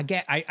think,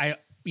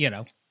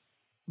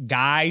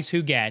 guys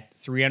who get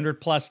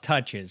 300 plus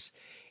touches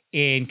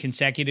in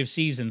consecutive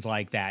seasons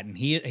like that, and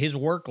his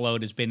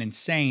workload has been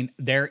insane.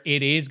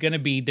 It is going to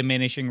be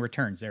diminishing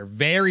returns. There are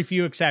very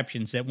few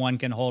exceptions that one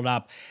can hold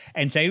up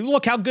and say,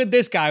 look how good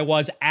this guy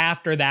was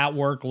after that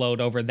workload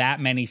over that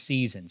many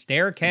seasons.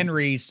 Derrick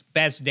Henry's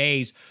best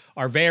days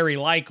are very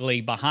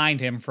likely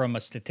behind him from a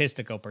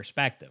statistical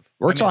perspective.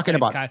 We're talking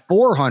about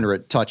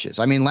 400 touches.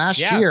 I mean, last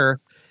year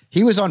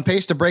he was on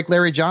pace to break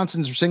Larry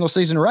Johnson's single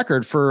season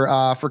record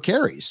for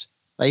carries.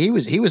 Like he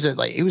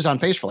was on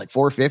pace for like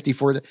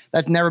 450.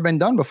 That's never been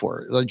done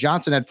before.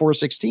 Johnson had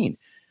 416.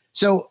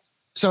 So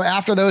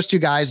after those two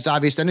guys, it's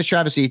obvious. Then it's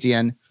Travis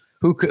Etienne,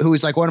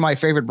 who's like one of my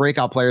favorite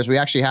breakout players. We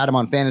actually had him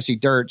on Fantasy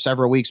Dirt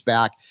several weeks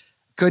back.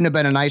 Couldn't have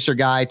been a nicer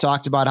guy.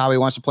 Talked about how he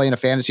wants to play in a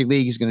fantasy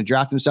league. He's going to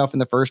draft himself in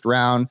the first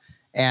round.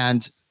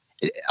 And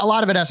a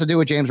lot of it has to do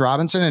with James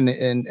Robinson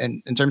and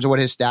in terms of what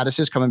his status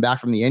is coming back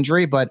from the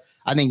injury. But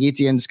I think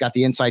Etienne's got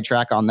the inside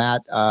track on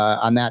that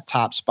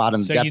top spot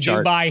on the depth chart. So you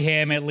do buy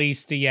him at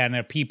least, in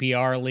a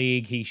PPR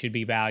league. He should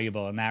be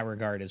valuable in that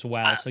regard as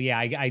well. So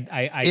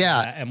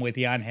I am with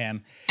you on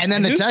him. And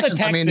then the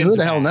Texans, I mean, who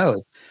the hell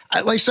knows?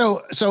 I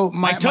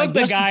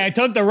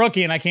took the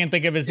rookie, and I can't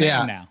think of his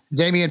name now.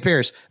 Dameon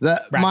Pierce.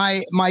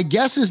 My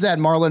guess is that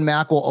Marlon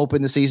Mack will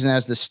open the season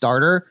as the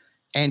starter,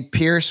 and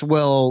Pierce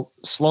will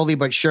slowly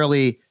but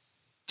surely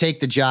take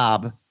the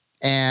job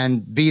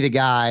and be the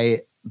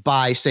guy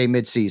by, say,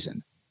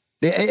 midseason.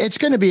 It's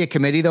going to be a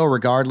committee, though,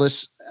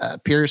 regardless.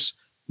 Pierce,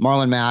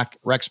 Marlon Mack,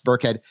 Rex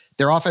Burkhead,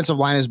 their offensive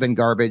line has been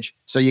garbage,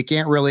 so you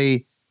can't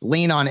really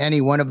lean on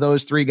any one of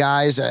those three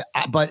guys.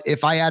 But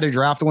if I had to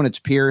draft one, it's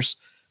Pierce,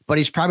 but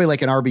he's probably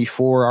like an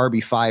RB4,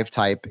 RB5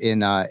 type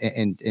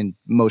in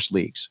most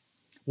leagues.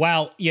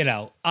 Well,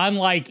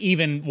 unlike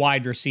even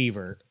wide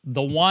receiver,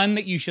 the one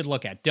that you should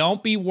look at,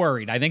 don't be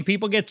worried. I think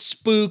people get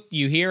spooked.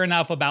 You hear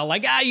enough about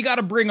you got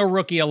to bring a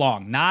rookie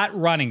along, not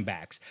running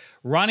backs.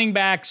 Running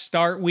backs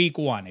start week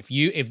one.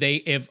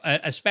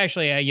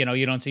 Especially,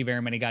 you don't see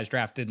very many guys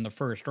drafted in the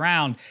first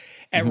round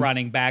at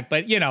running back.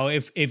 But,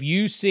 if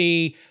you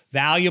see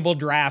valuable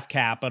draft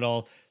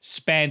capital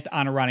spent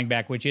on a running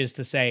back, which is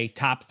to say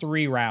top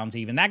 3 rounds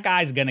even, that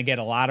guy's going to get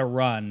a lot of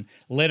run,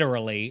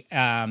 literally,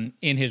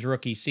 in his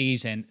rookie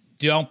season.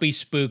 Don't be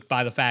spooked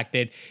by the fact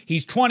that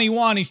he's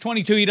 21, he's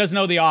 22, he doesn't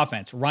know the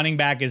offense. Running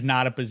back is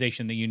not a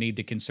position that you need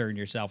to concern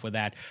yourself with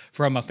that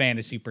from a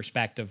fantasy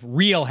perspective.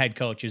 Real head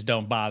coaches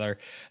don't bother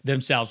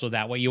themselves with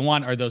that. What you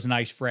want are those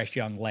nice, fresh,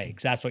 young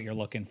legs. That's what you're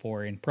looking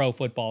for in pro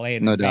football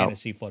and in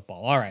fantasy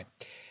football. All right.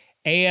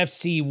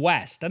 AFC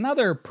West,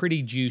 another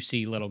pretty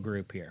juicy little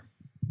group here.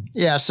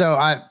 Yeah,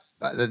 so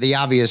the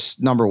obvious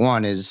number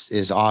one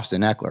is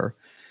Austin Eckler,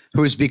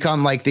 who's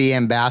become like the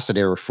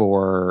ambassador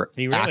for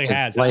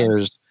active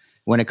players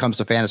when it comes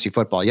to fantasy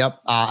football.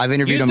 Yep. I've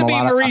interviewed him a lot. Used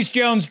to be Maurice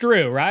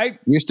Jones-Drew, right?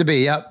 Used to be.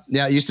 Yep.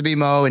 Yeah. It used to be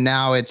Mo. And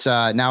now it's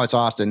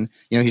Austin.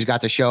 He's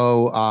got the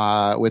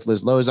show with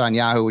Liz Loza on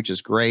Yahoo, which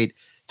is great.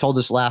 Told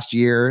us last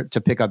year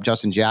to pick up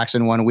Justin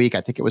Jackson one week.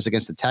 I think it was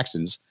against the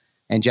Texans,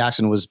 and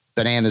Jackson was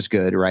bananas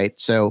good. Right.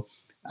 So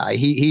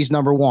he's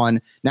number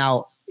one.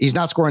 Now he's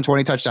not scoring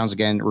 20 touchdowns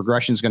again.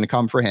 Regression is going to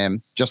come for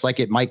him, just like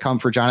it might come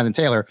for Jonathan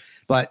Taylor.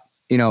 But,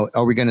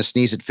 are we going to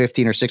sneeze at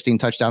 15 or 16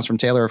 touchdowns from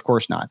Taylor? Of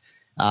course not.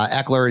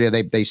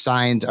 Eckler, they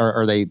signed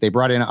or they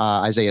brought in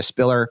Isaiah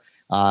Spiller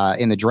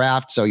in the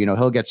draft. So,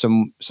 he'll get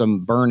some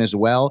burn as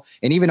well.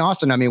 And even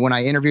Austin, I mean, when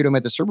I interviewed him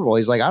at the Super Bowl,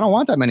 he's like, I don't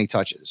want that many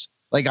touches.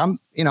 Like I'm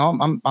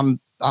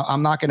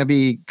not going to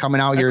be coming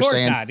out here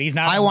saying he's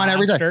not I want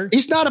every time.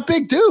 He's not a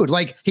big dude.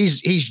 Like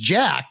he's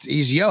jacked,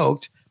 he's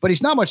yoked, but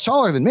he's not much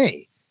taller than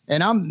me.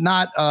 And I'm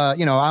not,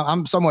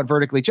 I'm somewhat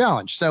vertically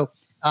challenged. So,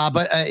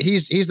 but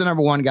he's the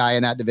number one guy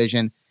in that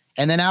division.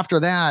 And then after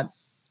that,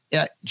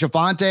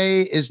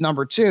 Javonte is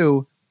number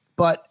two,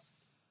 but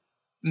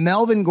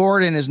Melvin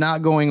Gordon is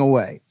not going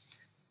away.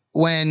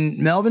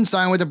 When Melvin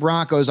signed with the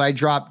Broncos, I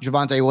dropped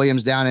Javonte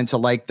Williams down into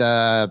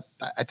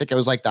I think it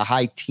was like the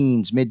high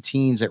teens,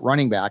 mid-teens at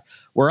running back,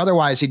 where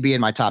otherwise he'd be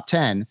in my top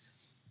 10.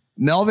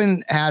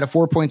 Melvin had a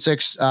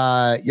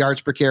 4.6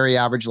 yards per carry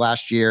average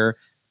last year.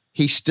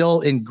 He's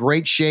still in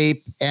great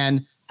shape.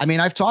 And I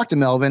mean, I've talked to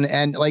Melvin,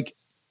 and like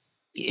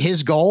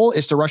his goal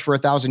is to rush for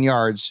 1,000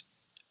 yards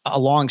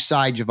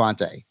alongside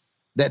Javonte.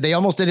 They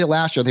almost did it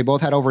last year. They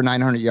both had over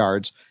 900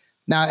 yards.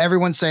 Now,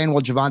 everyone's saying,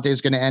 well, Javonte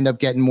is going to end up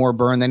getting more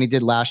burn than he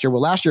did last year.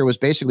 Well, last year was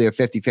basically a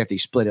 50-50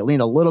 split. It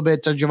leaned a little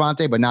bit to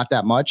Javonte, but not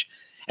that much.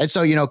 And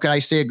so, could I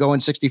see it going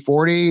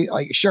 60-40?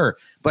 Like, sure.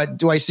 But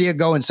do I see it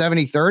going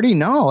 70-30?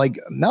 No. Like,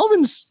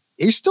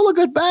 he's still a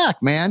good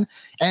back, man.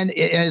 And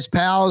his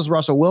pals,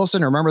 Russell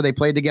Wilson, remember they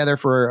played together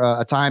for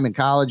a time in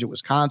college at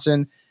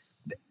Wisconsin.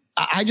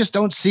 I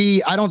don't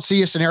see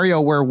a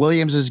scenario where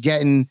Williams is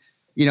getting,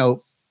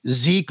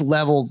 Zeke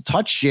level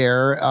touch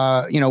share.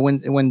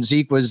 When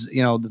Zeke was,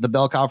 the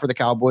bell cow for the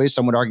Cowboys,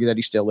 some would argue that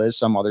he still is,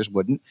 some others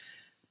wouldn't.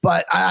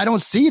 But I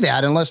don't see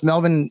that unless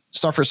Melvin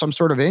suffers some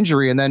sort of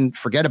injury, and then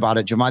forget about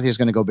it. Javonte is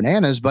going to go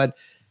bananas. But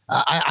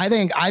I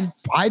think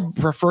I'd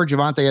prefer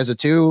Javonte as a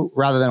 2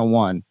 rather than a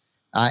 1.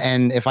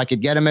 And if I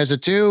could get him as a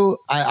 2,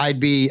 I'd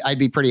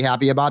be pretty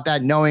happy about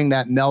that, knowing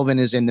that Melvin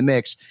is in the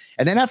mix.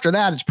 And then after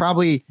that, it's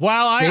probably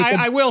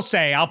I will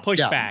say I'll push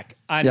back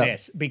on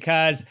this,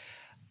 because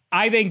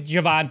I think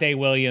Javonte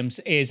Williams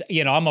is,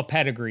 I'm a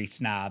pedigree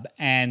snob,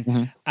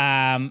 and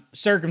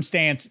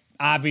circumstance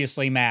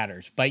obviously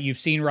matters, but you've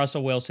seen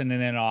Russell Wilson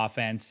in an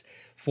offense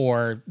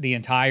for the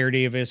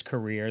entirety of his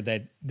career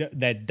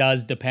that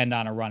does depend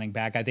on a running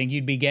back. I think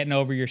you'd be getting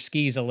over your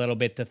skis a little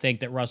bit to think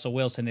that Russell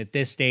Wilson at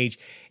this stage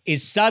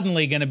is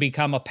suddenly going to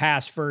become a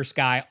pass first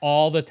guy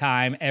all the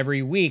time,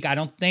 every week. I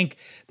don't think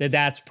that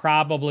that's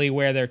probably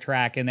where they're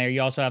tracking there.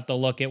 You also have to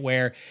look at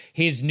where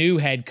his new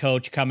head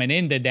coach coming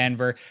into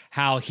Denver,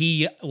 how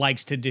he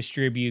likes to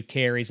distribute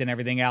carries and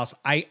everything else.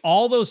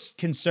 All those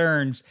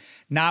concerns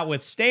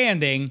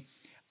notwithstanding,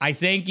 I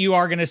think you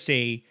are going to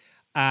see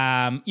the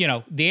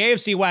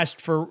AFC West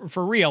for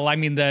real. I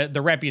mean,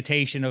 the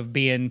reputation of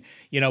being,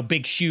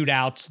 big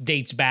shootouts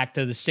dates back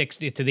to the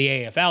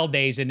AFL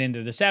days and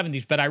into the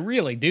 70s. But I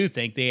really do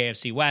think the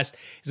AFC West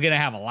is going to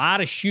have a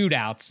lot of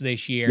shootouts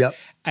this year. Yep.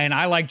 And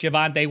I like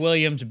Javonte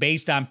Williams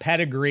based on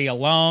pedigree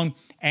alone.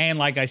 And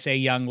like I say,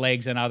 young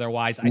legs and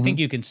otherwise, I think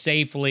you can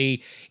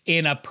safely,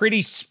 in a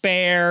pretty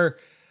spare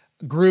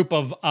group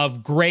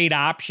of great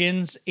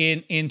options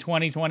in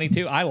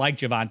 2022. I like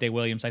Javonte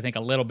Williams, I think, a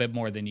little bit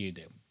more than you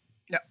do.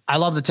 Yeah, I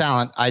love the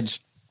talent. I'd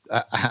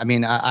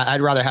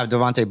rather have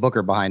Devontae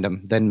Booker behind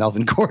him than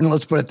Melvin Gordon.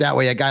 Let's put it that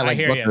way. A guy like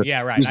Booker,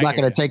 who's not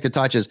going to take the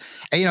touches.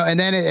 And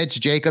then it's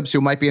Jacobs, who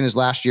might be in his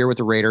last year with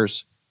the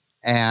Raiders,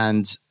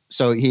 and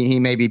so he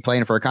may be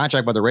playing for a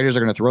contract. But the Raiders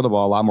are going to throw the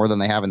ball a lot more than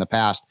they have in the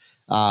past.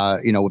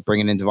 With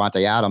bringing in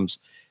Devontae Adams.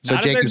 So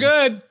not Jacobs, if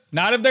they're good.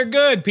 Not if they're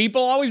good.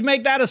 People always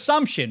make that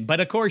assumption, but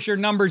of course your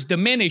numbers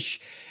diminish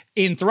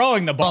in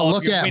throwing the ball.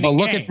 Look at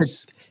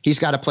he's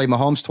got to play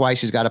Mahomes twice.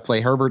 He's got to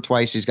play Herbert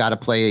twice. He's got to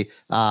play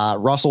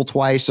Russell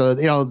twice. So,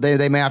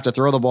 they may have to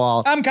throw the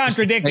ball. I'm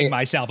contradicting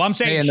myself. I'm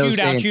saying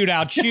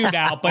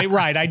shootout. But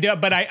right.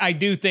 I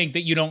do think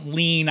that you don't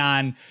lean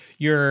on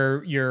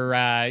your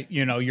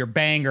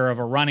banger of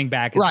a running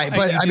back. Right.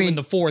 But I mean, in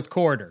the fourth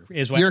quarter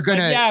is what you're going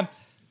to,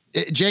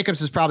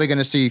 Jacobs is probably going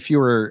to see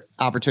fewer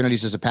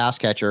opportunities as a pass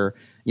catcher,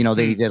 than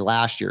he did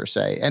last year,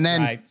 say. And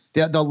then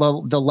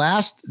the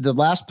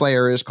last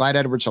player is Clyde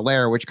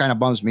Edwards-Helaire, which kind of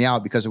bums me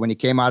out because when he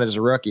came out as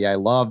a rookie, I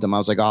loved him. I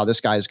was like, oh,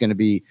 this guy is going to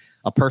be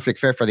a perfect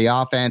fit for the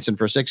offense. And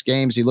for 6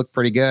 games, he looked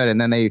pretty good. And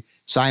then they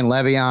signed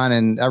Le'Veon,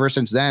 and ever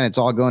since then, it's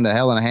all going to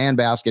hell in a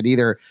handbasket.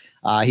 Either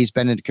he's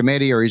been in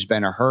committee or he's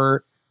been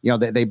hurt.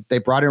 They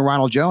brought in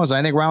Ronald Jones. And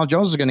I think Ronald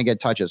Jones is going to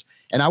get touches.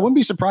 And I wouldn't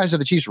be surprised if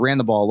the Chiefs ran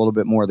the ball a little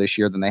bit more this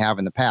year than they have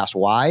in the past.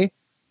 Why?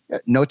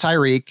 No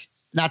Tyreek.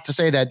 not to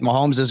say that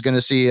Mahomes is going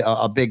to see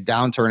a big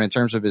downturn in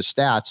terms of his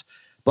stats,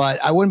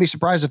 but I wouldn't be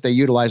surprised if they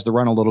utilize the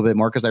run a little bit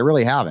more because they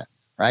really haven't,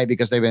 right?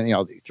 Because they've been,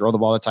 they throw the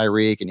ball to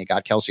Tyreek and you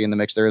got Kelsey in the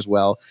mix there as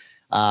well.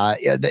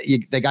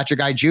 They got your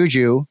guy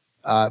Juju,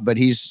 but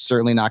he's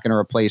certainly not going to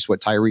replace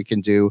what Tyreek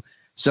can do.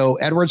 So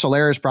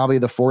Edwards-Helaire is probably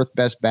the fourth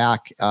best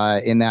back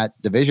in that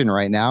division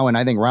right now. And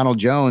I think Ronald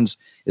Jones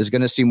is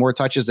going to see more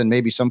touches than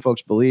maybe some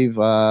folks believe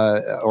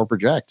or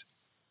project.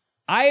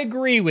 I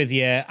agree with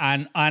you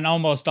on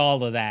almost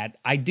all of that.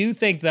 I do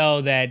think,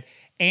 though, that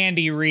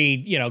Andy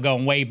Reid,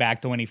 going way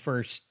back to when he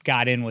first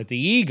got in with the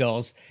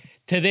Eagles,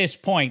 to this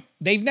point,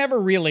 they've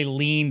never really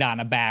leaned on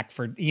a back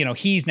for,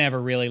 he's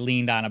never really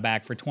leaned on a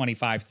back for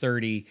 25,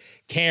 30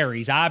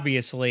 carries,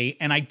 obviously.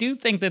 And I do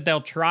think that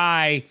they'll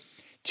try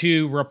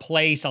to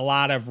replace a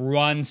lot of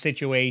run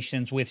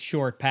situations with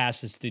short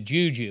passes to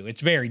Juju.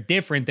 It's very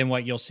different than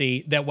what you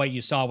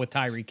saw with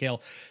Tyreek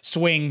Hill,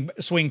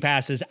 swing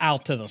passes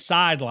out to the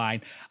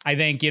sideline. I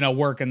think,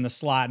 working the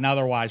slot and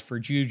otherwise for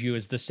Juju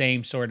is the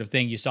same sort of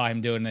thing you saw him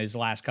doing in his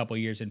last couple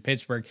of years in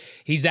Pittsburgh.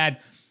 He's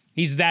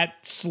that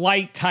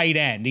slight tight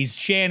end. He's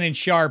Shannon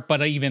Sharp,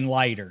 but even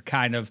lighter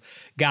kind of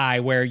guy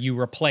where you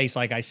replace,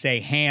 like I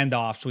say,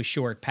 handoffs with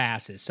short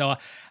passes. So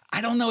I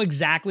don't know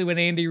exactly what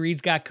Andy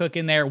Reid's got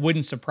cooking there. It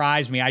wouldn't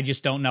surprise me. I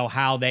just don't know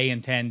how they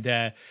intend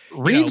to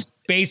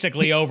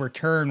basically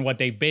overturn what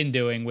they've been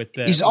doing with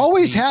the. He's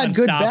always had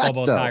good back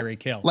though.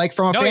 Tyreek Hill. Like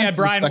from a he had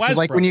Brian Westbrook.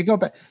 Like when you go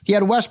back, he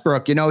had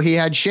Westbrook. He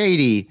had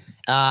Shady.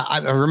 I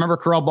remember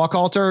Carell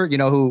Buckhalter,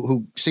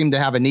 who seemed to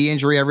have a knee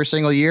injury every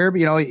single year.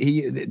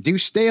 But,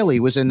 Deuce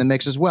Staley was in the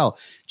mix as well.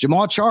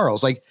 Jamal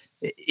Charles,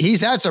 he's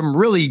had some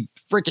really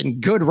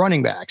freaking good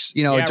running backs,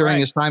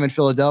 during his time in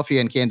Philadelphia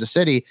and Kansas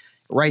City.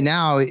 Right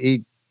now,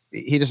 he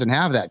doesn't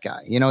have that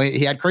guy.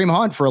 He had Kareem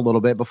Hunt for a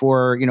little bit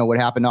before, what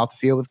happened off the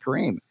field with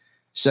Kareem.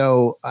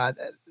 So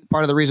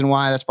part of the reason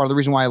why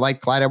I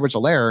like Clyde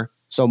Edwards-Helaire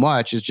so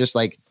much is just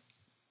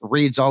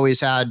Reid's always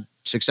had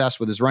success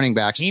with his running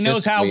backs. He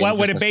knows how what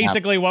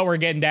we're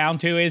getting down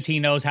to is he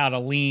knows how to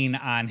lean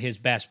on his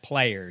best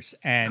players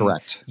and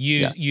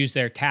use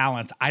their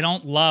talents. I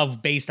don't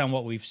love, based on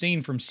what we've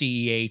seen from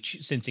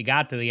CEH since he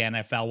got to the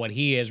NFL, what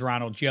he is.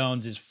 Ronald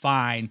Jones is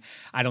fine.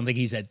 I don't think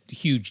he's a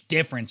huge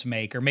difference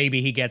maker.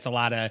 Maybe he gets a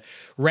lot of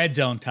red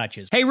zone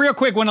touches. Hey, real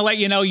quick, want to let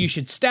you know you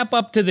should step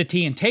up to the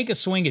tee and take a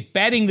swing at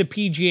betting the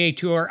PGA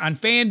Tour on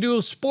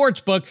FanDuel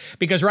Sportsbook,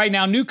 because right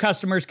now new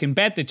customers can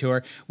bet the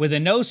tour with a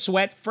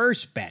no-sweat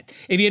first bet.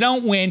 If you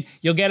don't win,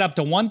 you'll get up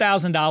to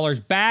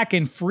 $1,000 back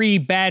in free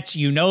bets.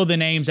 You know the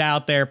names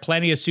out there.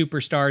 Plenty of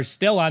superstars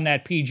still on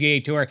that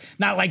PGA Tour,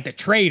 not like the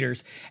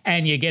traders.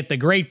 And you get the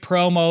great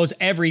promos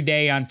every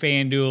day on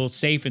FanDuel,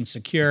 safe and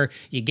secure.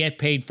 You get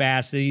paid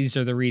fast. These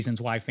are the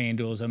reasons why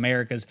FanDuel is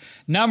America's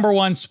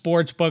 #1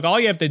 sportsbook. All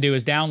you have to do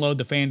is download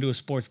the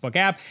FanDuel Sportsbook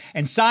app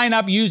and sign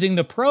up using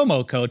the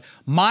promo code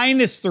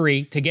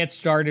 -3 to get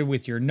started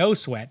with your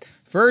no-sweat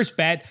first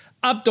bet.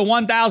 Up to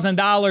 $1,000.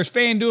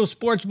 FanDuel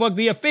Sportsbook,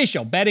 the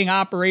official betting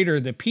operator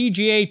of the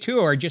PGA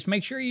Tour. Just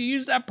make sure you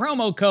use that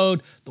promo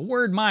code, the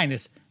word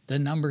minus, the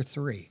number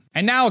 3.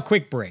 And now a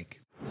quick break.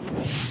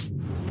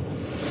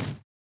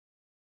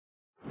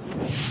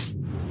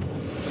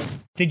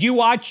 Did you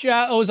watch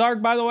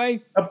Ozark, by the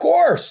way? Of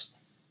course.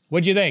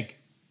 What'd you think?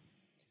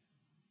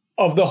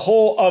 Of the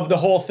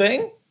whole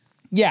thing?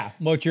 Yeah.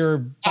 What's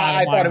your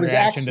I thought it was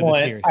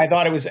excellent. I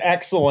thought it was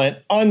excellent.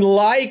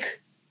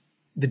 Unlike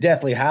the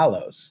Deathly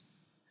Hallows,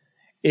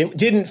 it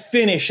didn't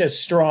finish as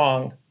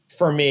strong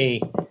for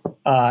me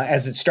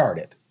as it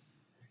started.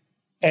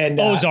 And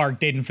Ozark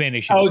didn't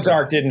finish.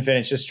 Didn't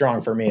finish as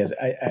strong for me as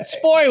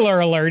spoiler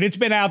alert. It's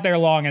been out there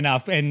long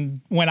enough.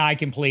 And when I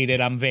complete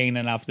it, I'm vain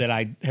enough that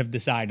I have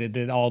decided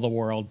that all the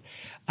world,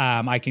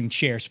 I can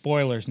share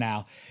spoilers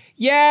now.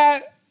 Yeah.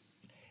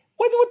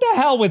 What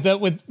the hell with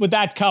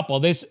that couple?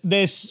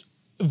 This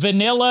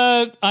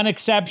vanilla,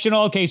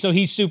 unexceptional. Okay. So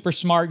he's super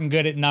smart and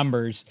good at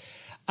numbers.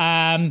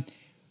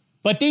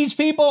 But these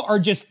people are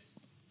just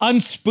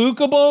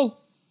unspookable.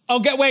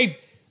 Okay,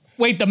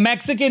 wait. The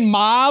Mexican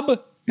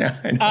mob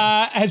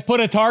has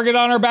put a target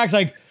on our backs.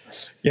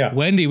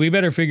 Wendy, we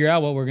better figure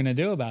out what we're gonna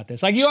do about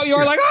this. You're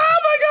like, oh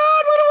my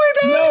God, what are we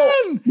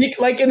doing?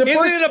 No, in the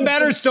first. Isn't it a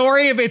better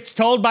story if it's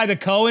told by the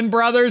Coen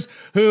brothers,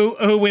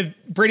 who with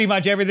pretty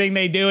much everything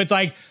they do, it's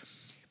like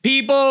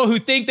people who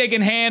think they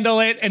can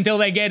handle it until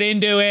they get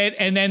into it,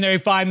 and then they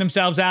find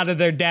themselves out of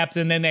their depth,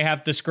 and then they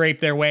have to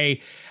scrape their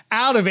way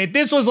out of it.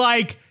 This was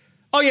like,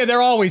 oh yeah,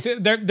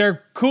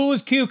 they're cool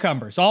as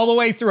cucumbers all the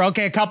way through.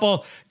 Okay, a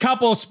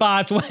couple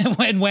spots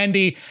when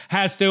Wendy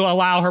has to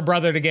allow her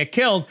brother to get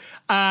killed.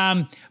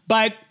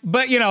 But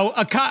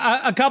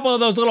a couple of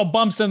those little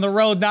bumps in the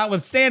road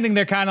notwithstanding,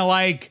 they're kind of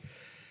like,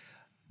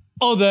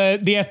 oh, the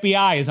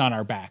FBI is on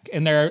our back,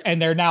 and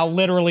they're now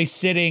literally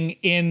sitting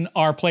in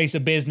our place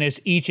of business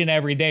each and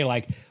every day.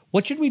 Like,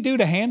 what should we do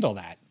to handle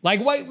that?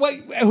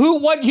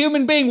 What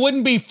human being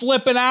wouldn't be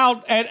flipping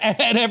out at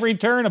every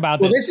turn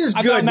about this? Well, this is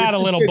good. I found that a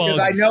little bogus.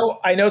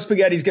 I know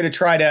Spaghetti's going to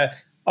try to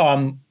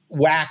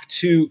whack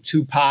two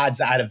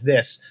pods out of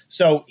this.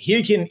 So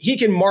he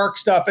can mark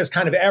stuff as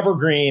kind of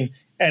evergreen,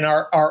 and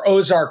our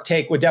Ozark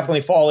take would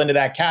definitely fall into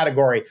that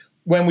category.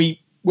 When we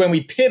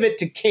pivot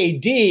to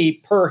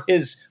KD per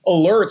his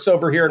alerts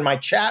over here in my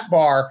chat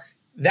bar,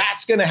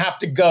 that's going to have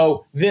to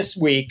go this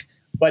week.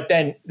 But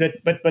then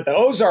the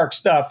Ozark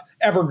stuff,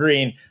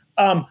 evergreen.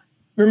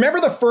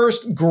 Remember the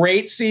first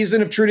great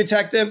season of True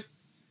Detective?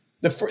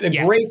 The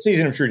great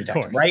season of True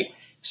Detective, right?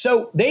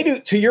 So they do,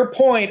 to your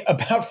point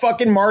about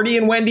fucking Marty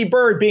and Wendy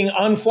Bird being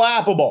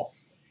unflappable.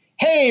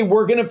 Hey,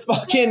 we're going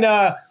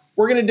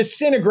to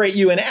disintegrate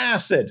you in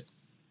acid.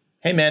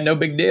 Hey man, no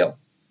big deal.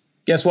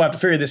 Guess we'll have to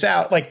figure this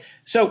out.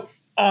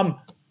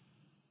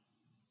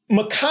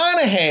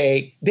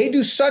 McConaughey, they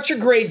do such a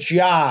great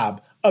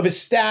job of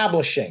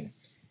establishing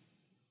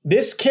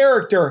this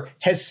character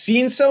has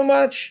seen so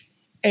much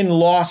and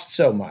lost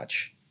so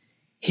much.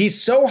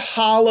 He's so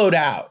hollowed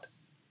out.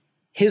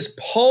 His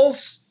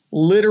pulse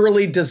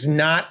literally does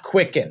not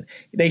quicken.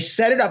 They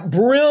set it up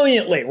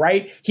brilliantly,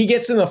 right? He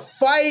gets in the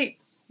fight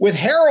with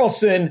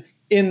Harrelson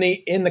in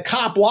the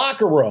cop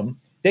locker room.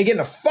 They get in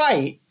a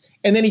fight,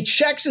 and then he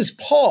checks his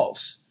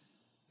pulse.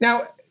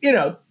 Now,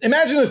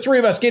 imagine the three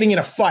of us getting in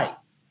a fight,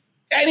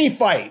 any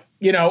fight,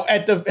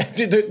 at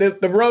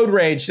the road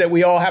rage that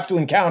we all have to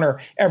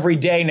encounter every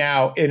day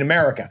now in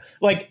America.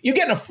 Like, you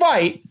get in a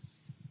fight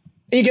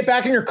and you get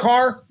back in your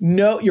car,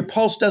 no, your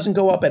pulse doesn't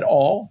go up at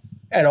all.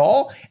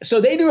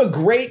 So they do a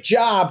great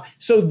job.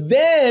 So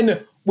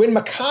then when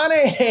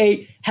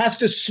McConaughey has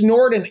to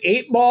snort an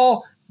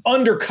 8-ball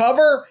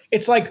undercover,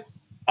 it's like,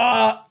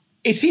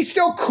 is he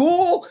still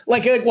cool?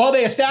 Like, well,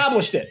 they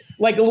established it.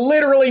 Like,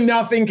 literally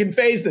nothing can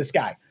faze this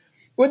guy.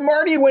 With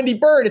Marty and Wendy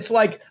Bird, it's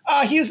like,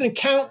 he's an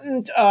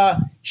accountant.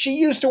 She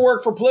used to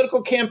work for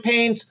political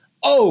campaigns.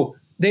 Oh,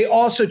 they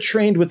also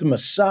trained with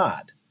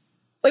Mossad.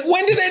 Like,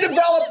 when did they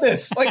develop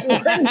this? Like,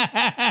 when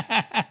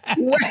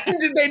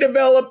did they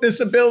develop this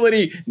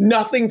ability?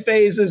 Nothing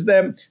phases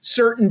them.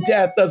 Certain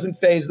death doesn't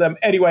faze them.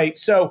 Anyway,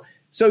 so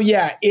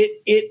yeah,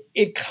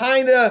 it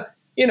kind of,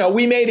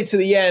 we made it to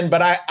the end,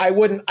 but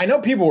I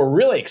know people were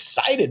really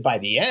excited by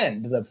the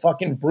end, the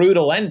fucking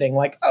brutal ending.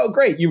 Like, oh,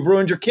 great, you've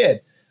ruined your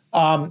kid.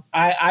 I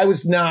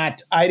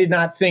did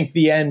not think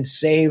the end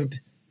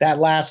saved that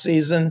last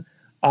season.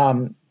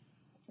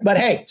 But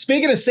hey,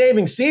 speaking of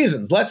saving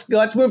seasons, let's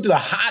move to the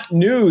hot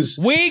news.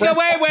 Wait.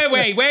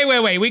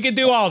 We could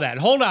do all that.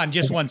 Hold on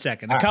just 1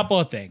 second. A couple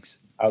of things.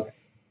 Okay.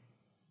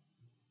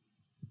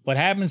 What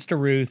happens to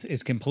Ruth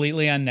is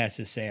completely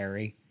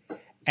unnecessary.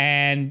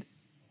 And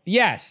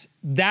yes,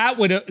 that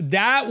would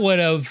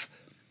have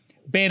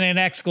been an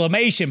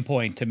exclamation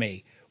point to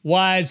me,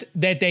 was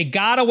that they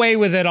got away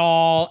with it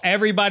all.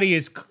 Everybody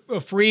is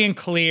free and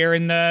clear.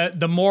 And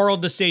the moral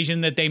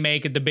decision that they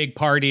make at the big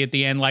party at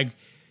the end, like,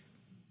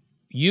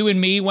 you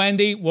and me,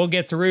 Wendy, we'll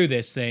get through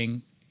this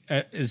thing.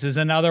 This is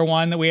another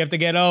one that we have to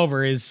get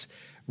over, is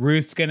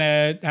Ruth's going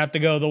to have to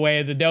go the way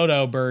of the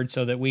dodo bird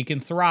so that we can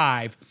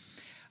thrive.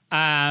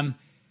 I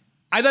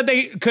thought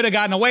they could have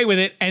gotten away with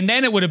it, and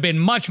then it would have been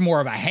much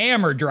more of a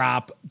hammer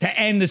drop to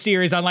end the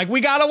series on, like, we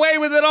got away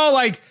with it all.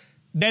 Like,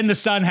 then the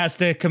son has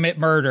to commit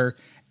murder,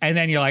 and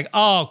then you're like,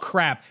 oh,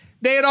 crap.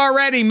 They had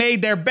already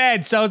made their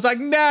bed, so it's like,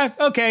 nah,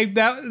 okay,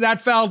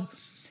 that felt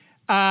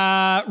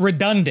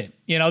redundant.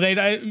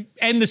 They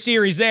end the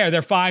series there.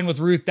 They're fine with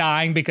Ruth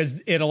dying because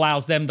it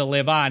allows them to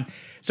live on.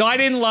 So I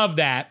didn't love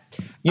that.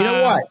 You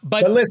know what?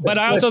 But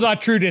I also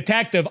thought True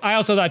Detective's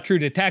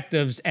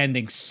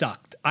ending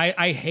sucked.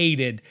 I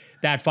hated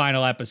that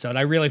final episode.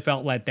 I really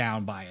felt let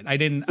down by it. I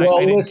didn't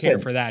care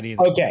for that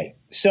either. Okay,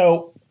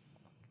 so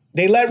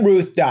they let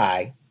Ruth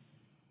die.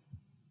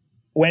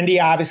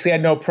 Wendy obviously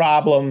had no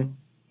problem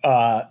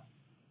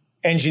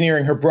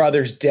engineering her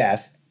brother's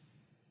death.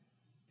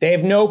 They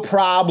have no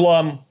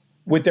problem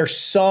with their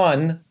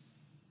son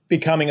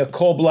becoming a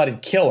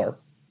cold-blooded killer.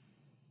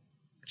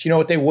 But you know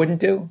what they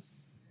wouldn't do?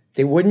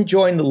 They wouldn't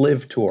join the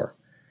Live Tour.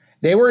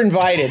 They were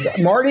invited.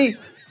 Marty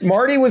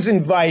was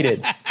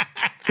invited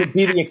to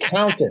be the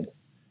accountant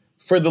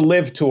for the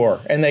Live Tour.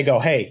 And they go,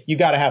 hey, you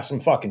got to have some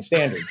fucking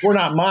standards. We're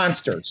not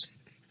monsters.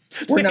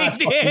 They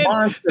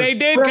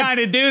did kind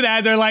of do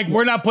that. They're like,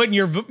 we're not putting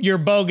your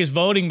bogus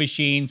voting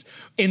machines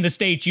in the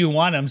states you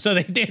want them. So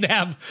they did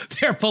have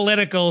their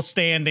political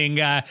standing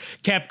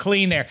kept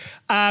clean there.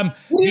 The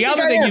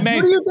other thing you made.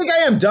 Who do you think I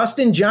am,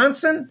 Dustin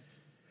Johnson?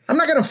 I'm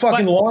not going to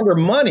fucking launder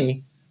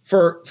money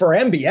for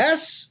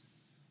MBS.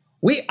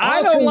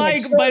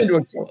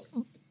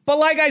 But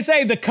like I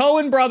say, the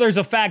Coen brothers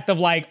effect of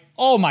like,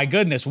 oh my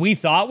goodness, we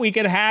thought we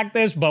could hack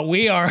this, but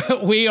we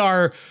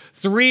are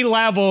 3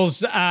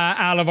 levels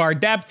out of our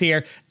depth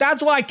here.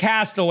 That's why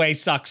Castaway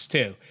sucks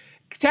too.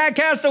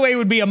 Castaway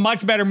would be a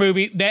much better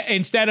movie that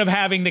instead of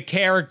having the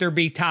character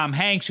be Tom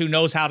Hanks, who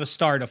knows how to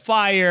start a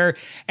fire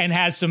and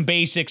has some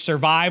basic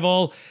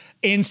survival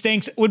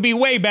instincts, it would be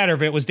way better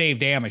if it was Dave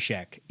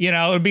Dameshek.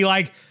 It would be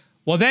like,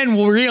 well,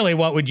 then really,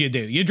 what would you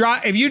do?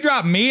 If you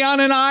drop me on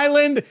an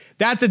island,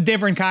 that's a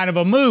different kind of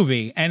a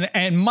movie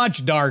and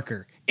much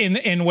darker.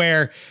 in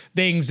where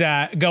things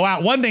go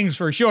out. One thing's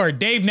for sure,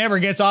 Dave never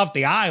gets off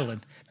the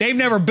island. Dave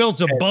never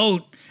builds a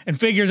boat and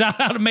figures out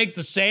how to make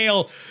the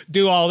sail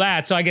do all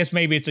that. So I guess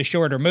maybe it's a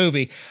shorter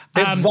movie.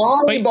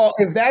 Volleyball,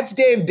 if that's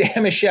Dave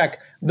Dameshek,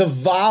 the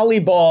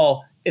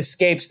volleyball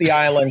escapes the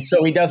island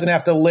so he doesn't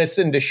have to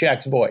listen to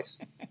Shek's voice.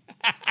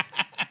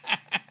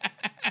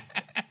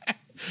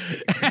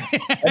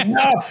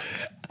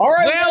 Enough. All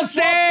right,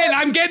 Wilson,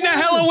 I'm getting the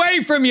hell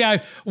away from you.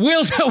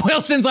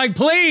 Wilson's like,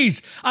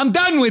 please, I'm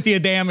done with you,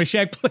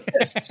 Dameshek.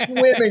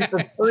 Swimming for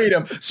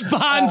freedom.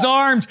 Spawn's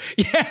arms.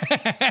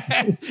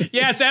 Yeah.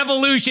 Yes,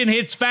 evolution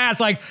hits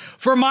fast. Like,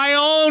 for my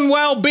own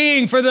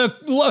well-being, for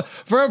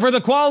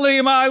the quality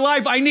of my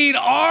life, I need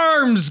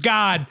arms,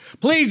 God.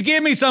 Please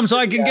give me some so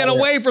I can get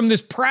away from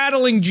this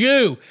prattling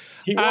Jew.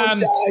 He won't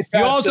die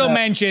fast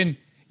enough.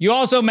 You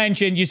also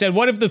mentioned, you said,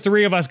 what if the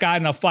three of us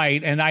got in a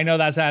fight? And I know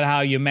that's not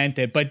how you meant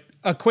it, but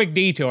a quick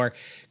detour.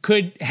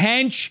 Could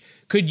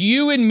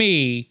you and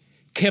me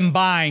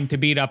combine to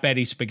beat up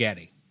Eddie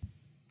Spaghetti?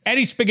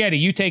 Eddie Spaghetti,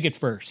 you take it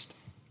first.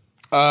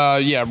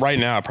 Yeah, right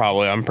now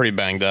probably. I'm pretty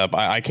banged up.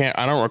 I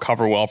don't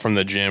recover well from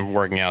the gym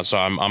working out, so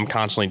I'm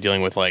constantly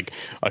dealing with like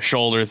a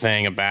shoulder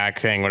thing, a back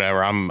thing,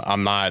 whatever.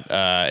 I'm not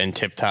in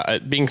tip top.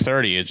 Being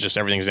 30, it's just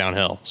everything's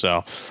downhill.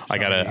 So I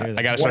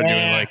gotta start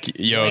doing like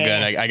yoga,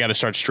 and I gotta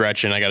start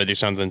stretching. I gotta do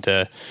something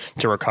to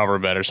recover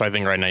better. So I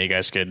think right now you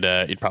guys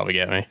you'd probably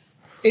get me.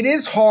 It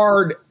is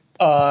hard.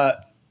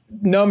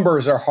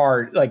 Numbers are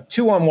hard. Like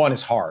 2-on-1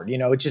 is hard. You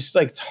know, it's just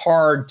like it's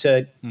hard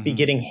to be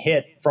getting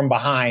hit from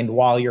behind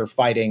while you're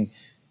fighting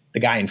the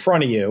guy in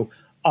front of you.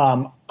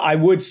 I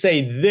would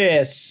say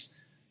this,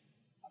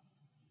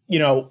 you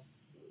know,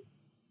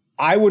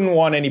 I wouldn't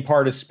want any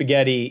part of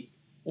Spaghetti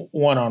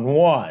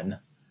 1-on-1,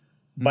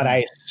 but I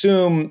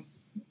assume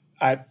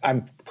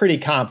I'm pretty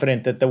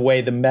confident that the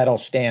way the medal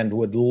stand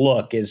would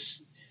look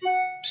is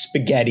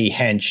Spaghetti,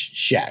 Hench,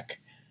 Shek.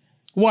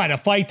 What, a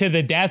fight to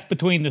the death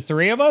between the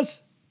three of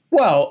us?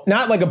 Well,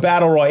 not like a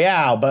battle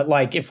royale, but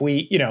like if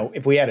we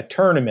had a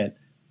tournament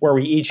where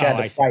we each had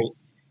to fight,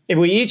 if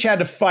we each had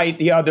to fight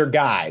the other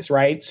guys,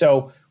 right?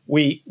 So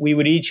we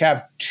would each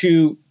have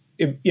two,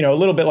 a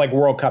little bit like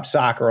World Cup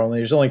soccer, only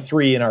there's only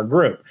 3 in our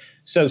group.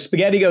 So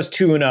Spaghetti goes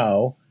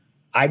 2-0,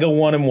 I go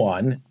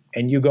 1-1,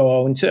 and you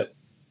go 0-2.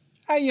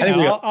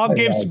 I'll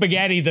give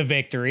Spaghetti the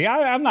victory.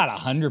 I'm not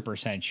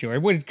 100% sure.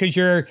 Because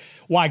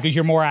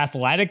you're more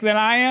athletic than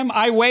I am?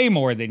 I weigh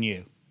more than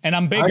you. And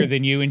I'm bigger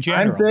than you in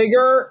general. I'm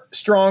bigger,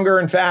 stronger,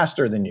 and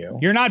faster than you.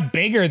 You're not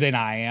bigger than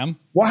I am.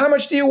 Well, how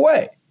much do you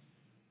weigh?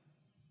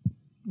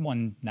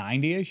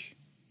 190-ish.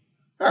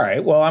 All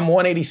right. Well, I'm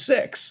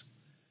 186.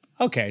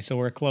 Okay, so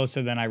we're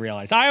closer than I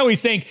realized. I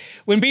always think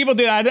when people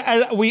do that,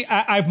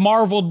 I've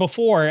marveled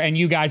before, and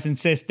you guys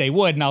insist they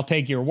would, and I'll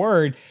take your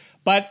word.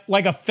 But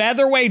like a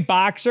featherweight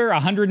boxer,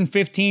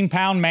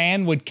 115-pound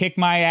man would kick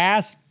my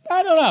ass.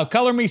 I don't know.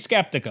 Color me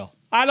skeptical.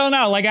 I don't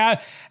know. Like,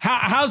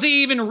 how's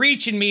he even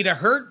reaching me to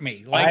hurt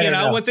me? Like,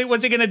 know. What's it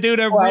going to do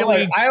to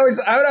really? Like, I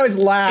would always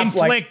laugh,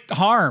 inflict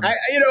harm.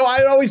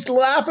 I'd always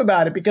laugh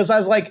about it because I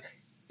was like,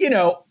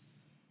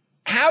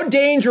 how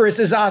dangerous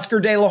is Oscar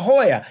De La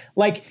Hoya?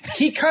 Like,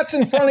 he cuts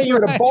in front of you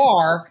at a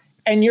bar,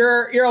 and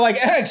you're like,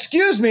 hey,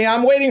 excuse me,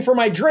 I'm waiting for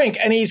my drink,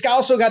 and he's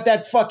also got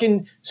that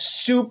fucking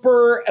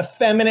super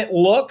effeminate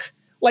look.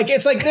 Like,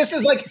 it's like this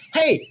is like,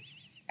 hey,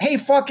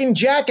 fucking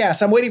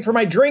jackass, I'm waiting for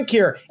my drink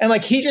here. And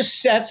like, he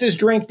just sets his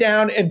drink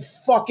down and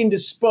fucking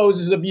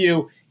disposes of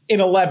you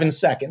in 11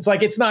 seconds.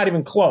 Like, it's not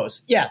even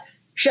close. Yeah.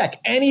 Shek,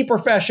 any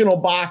professional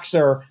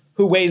boxer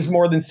who weighs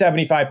more than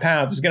 75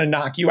 pounds is going to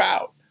knock you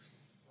out.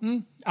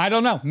 I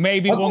don't know.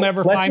 Maybe we'll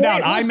never find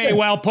out. Listen, I may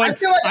well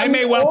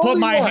put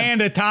my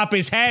hand atop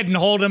his head and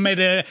hold him at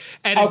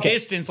a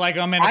distance like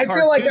I'm in a cartoon. I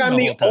feel like I'm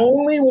the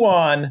only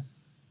one,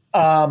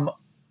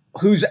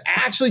 who's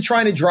actually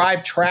trying to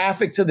drive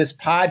traffic to this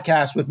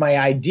podcast with my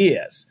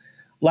ideas.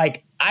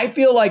 Like, I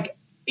feel like,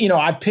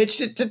 I've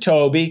pitched it to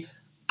Toby.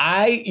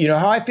 You know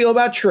how I feel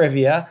about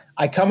trivia.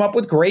 I come up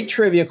with great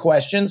trivia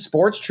questions,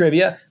 sports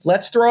trivia.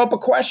 Let's throw up a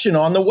question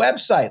on the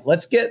website.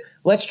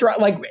 Let's try,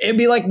 like, it'd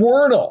be like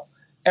Wordle.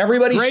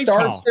 Everybody great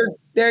starts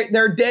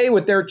their day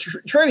with their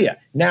trivia.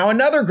 Now,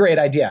 another great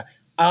idea.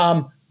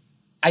 I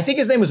think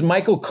his name was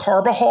Michael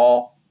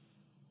Carbajal.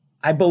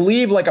 I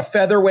believe like a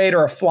featherweight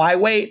or a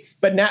flyweight,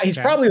 but now he's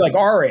probably like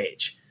our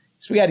age.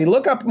 Spaghetti,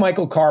 look up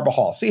Michael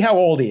Carbajal, see how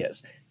old he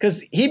is.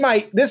 Because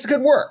this could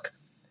work.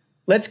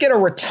 Let's get a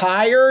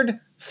retired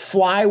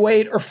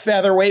flyweight or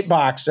feather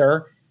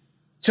boxer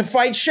to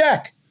fight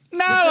Shek.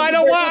 No, I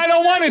don't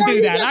want to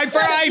do that. I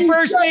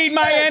first need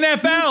my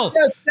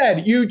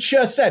NFL. You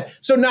just said.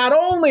 So not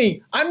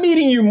only I'm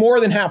meeting you more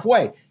than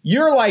halfway,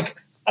 you're like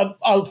a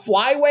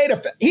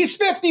flyweight. He's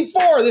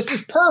 54. This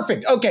is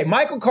perfect. Okay,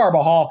 Michael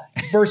Carbajal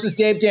versus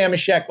Dave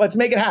Dameshek. Let's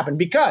make it happen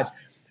because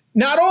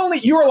not only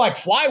you were like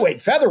flyweight,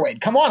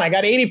 featherweight. Come on, I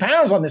got 80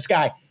 pounds on this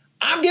guy.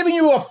 I'm giving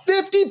you a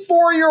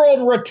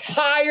 54-year-old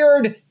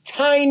retired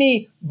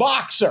tiny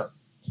boxer.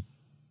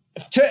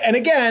 And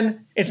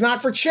again, it's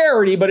not for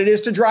charity, but it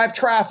is to drive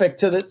traffic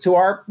to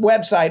our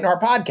website and our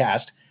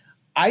podcast.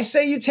 I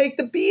say you take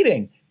the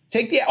beating.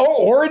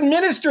 Or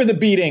administer the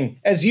beating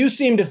as you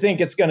seem to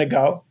think it's going to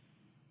go.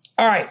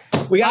 All right.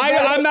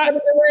 I'm not.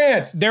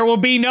 There will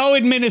be no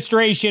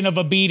administration of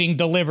a beating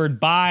delivered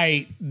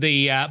by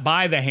the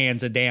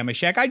hands of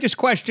Dameshek. I just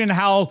question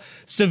how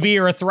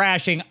severe a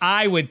thrashing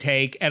I would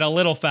take at a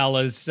little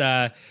fella's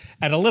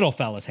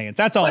hands.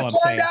 That's all I'm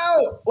saying.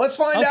 Let's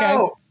find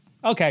out.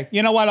 Okay.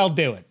 You know what? I'll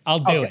do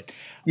it.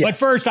 Yes. But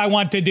first, I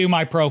want to do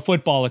my pro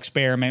football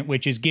experiment,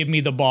 which is give me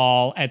the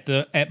ball at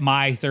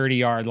my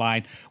 30-yard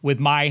line with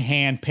my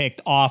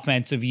hand-picked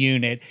offensive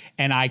unit,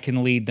 and I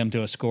can lead them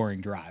to a scoring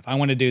drive. I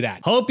want to do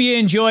that. Hope you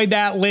enjoyed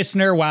that,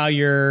 listener, while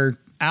you're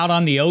out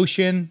on the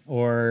ocean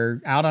or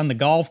out on the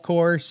golf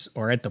course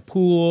or at the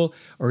pool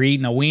or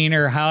eating a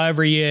wiener,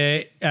 however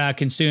you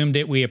consumed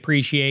it. We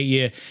appreciate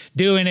you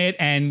doing it.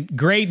 And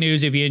great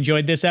news if you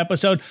enjoyed this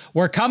episode.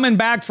 We're coming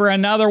back for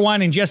another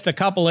one in just a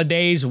couple of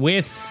days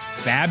with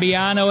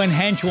Fabiano and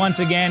Hench once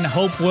again.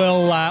 Hope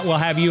we'll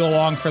have you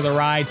along for the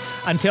ride.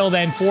 Until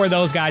then, for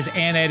those guys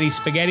and Eddie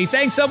Spaghetti,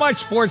 thanks so much,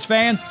 sports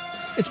fans.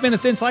 It's been a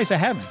thin slice of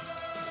heaven.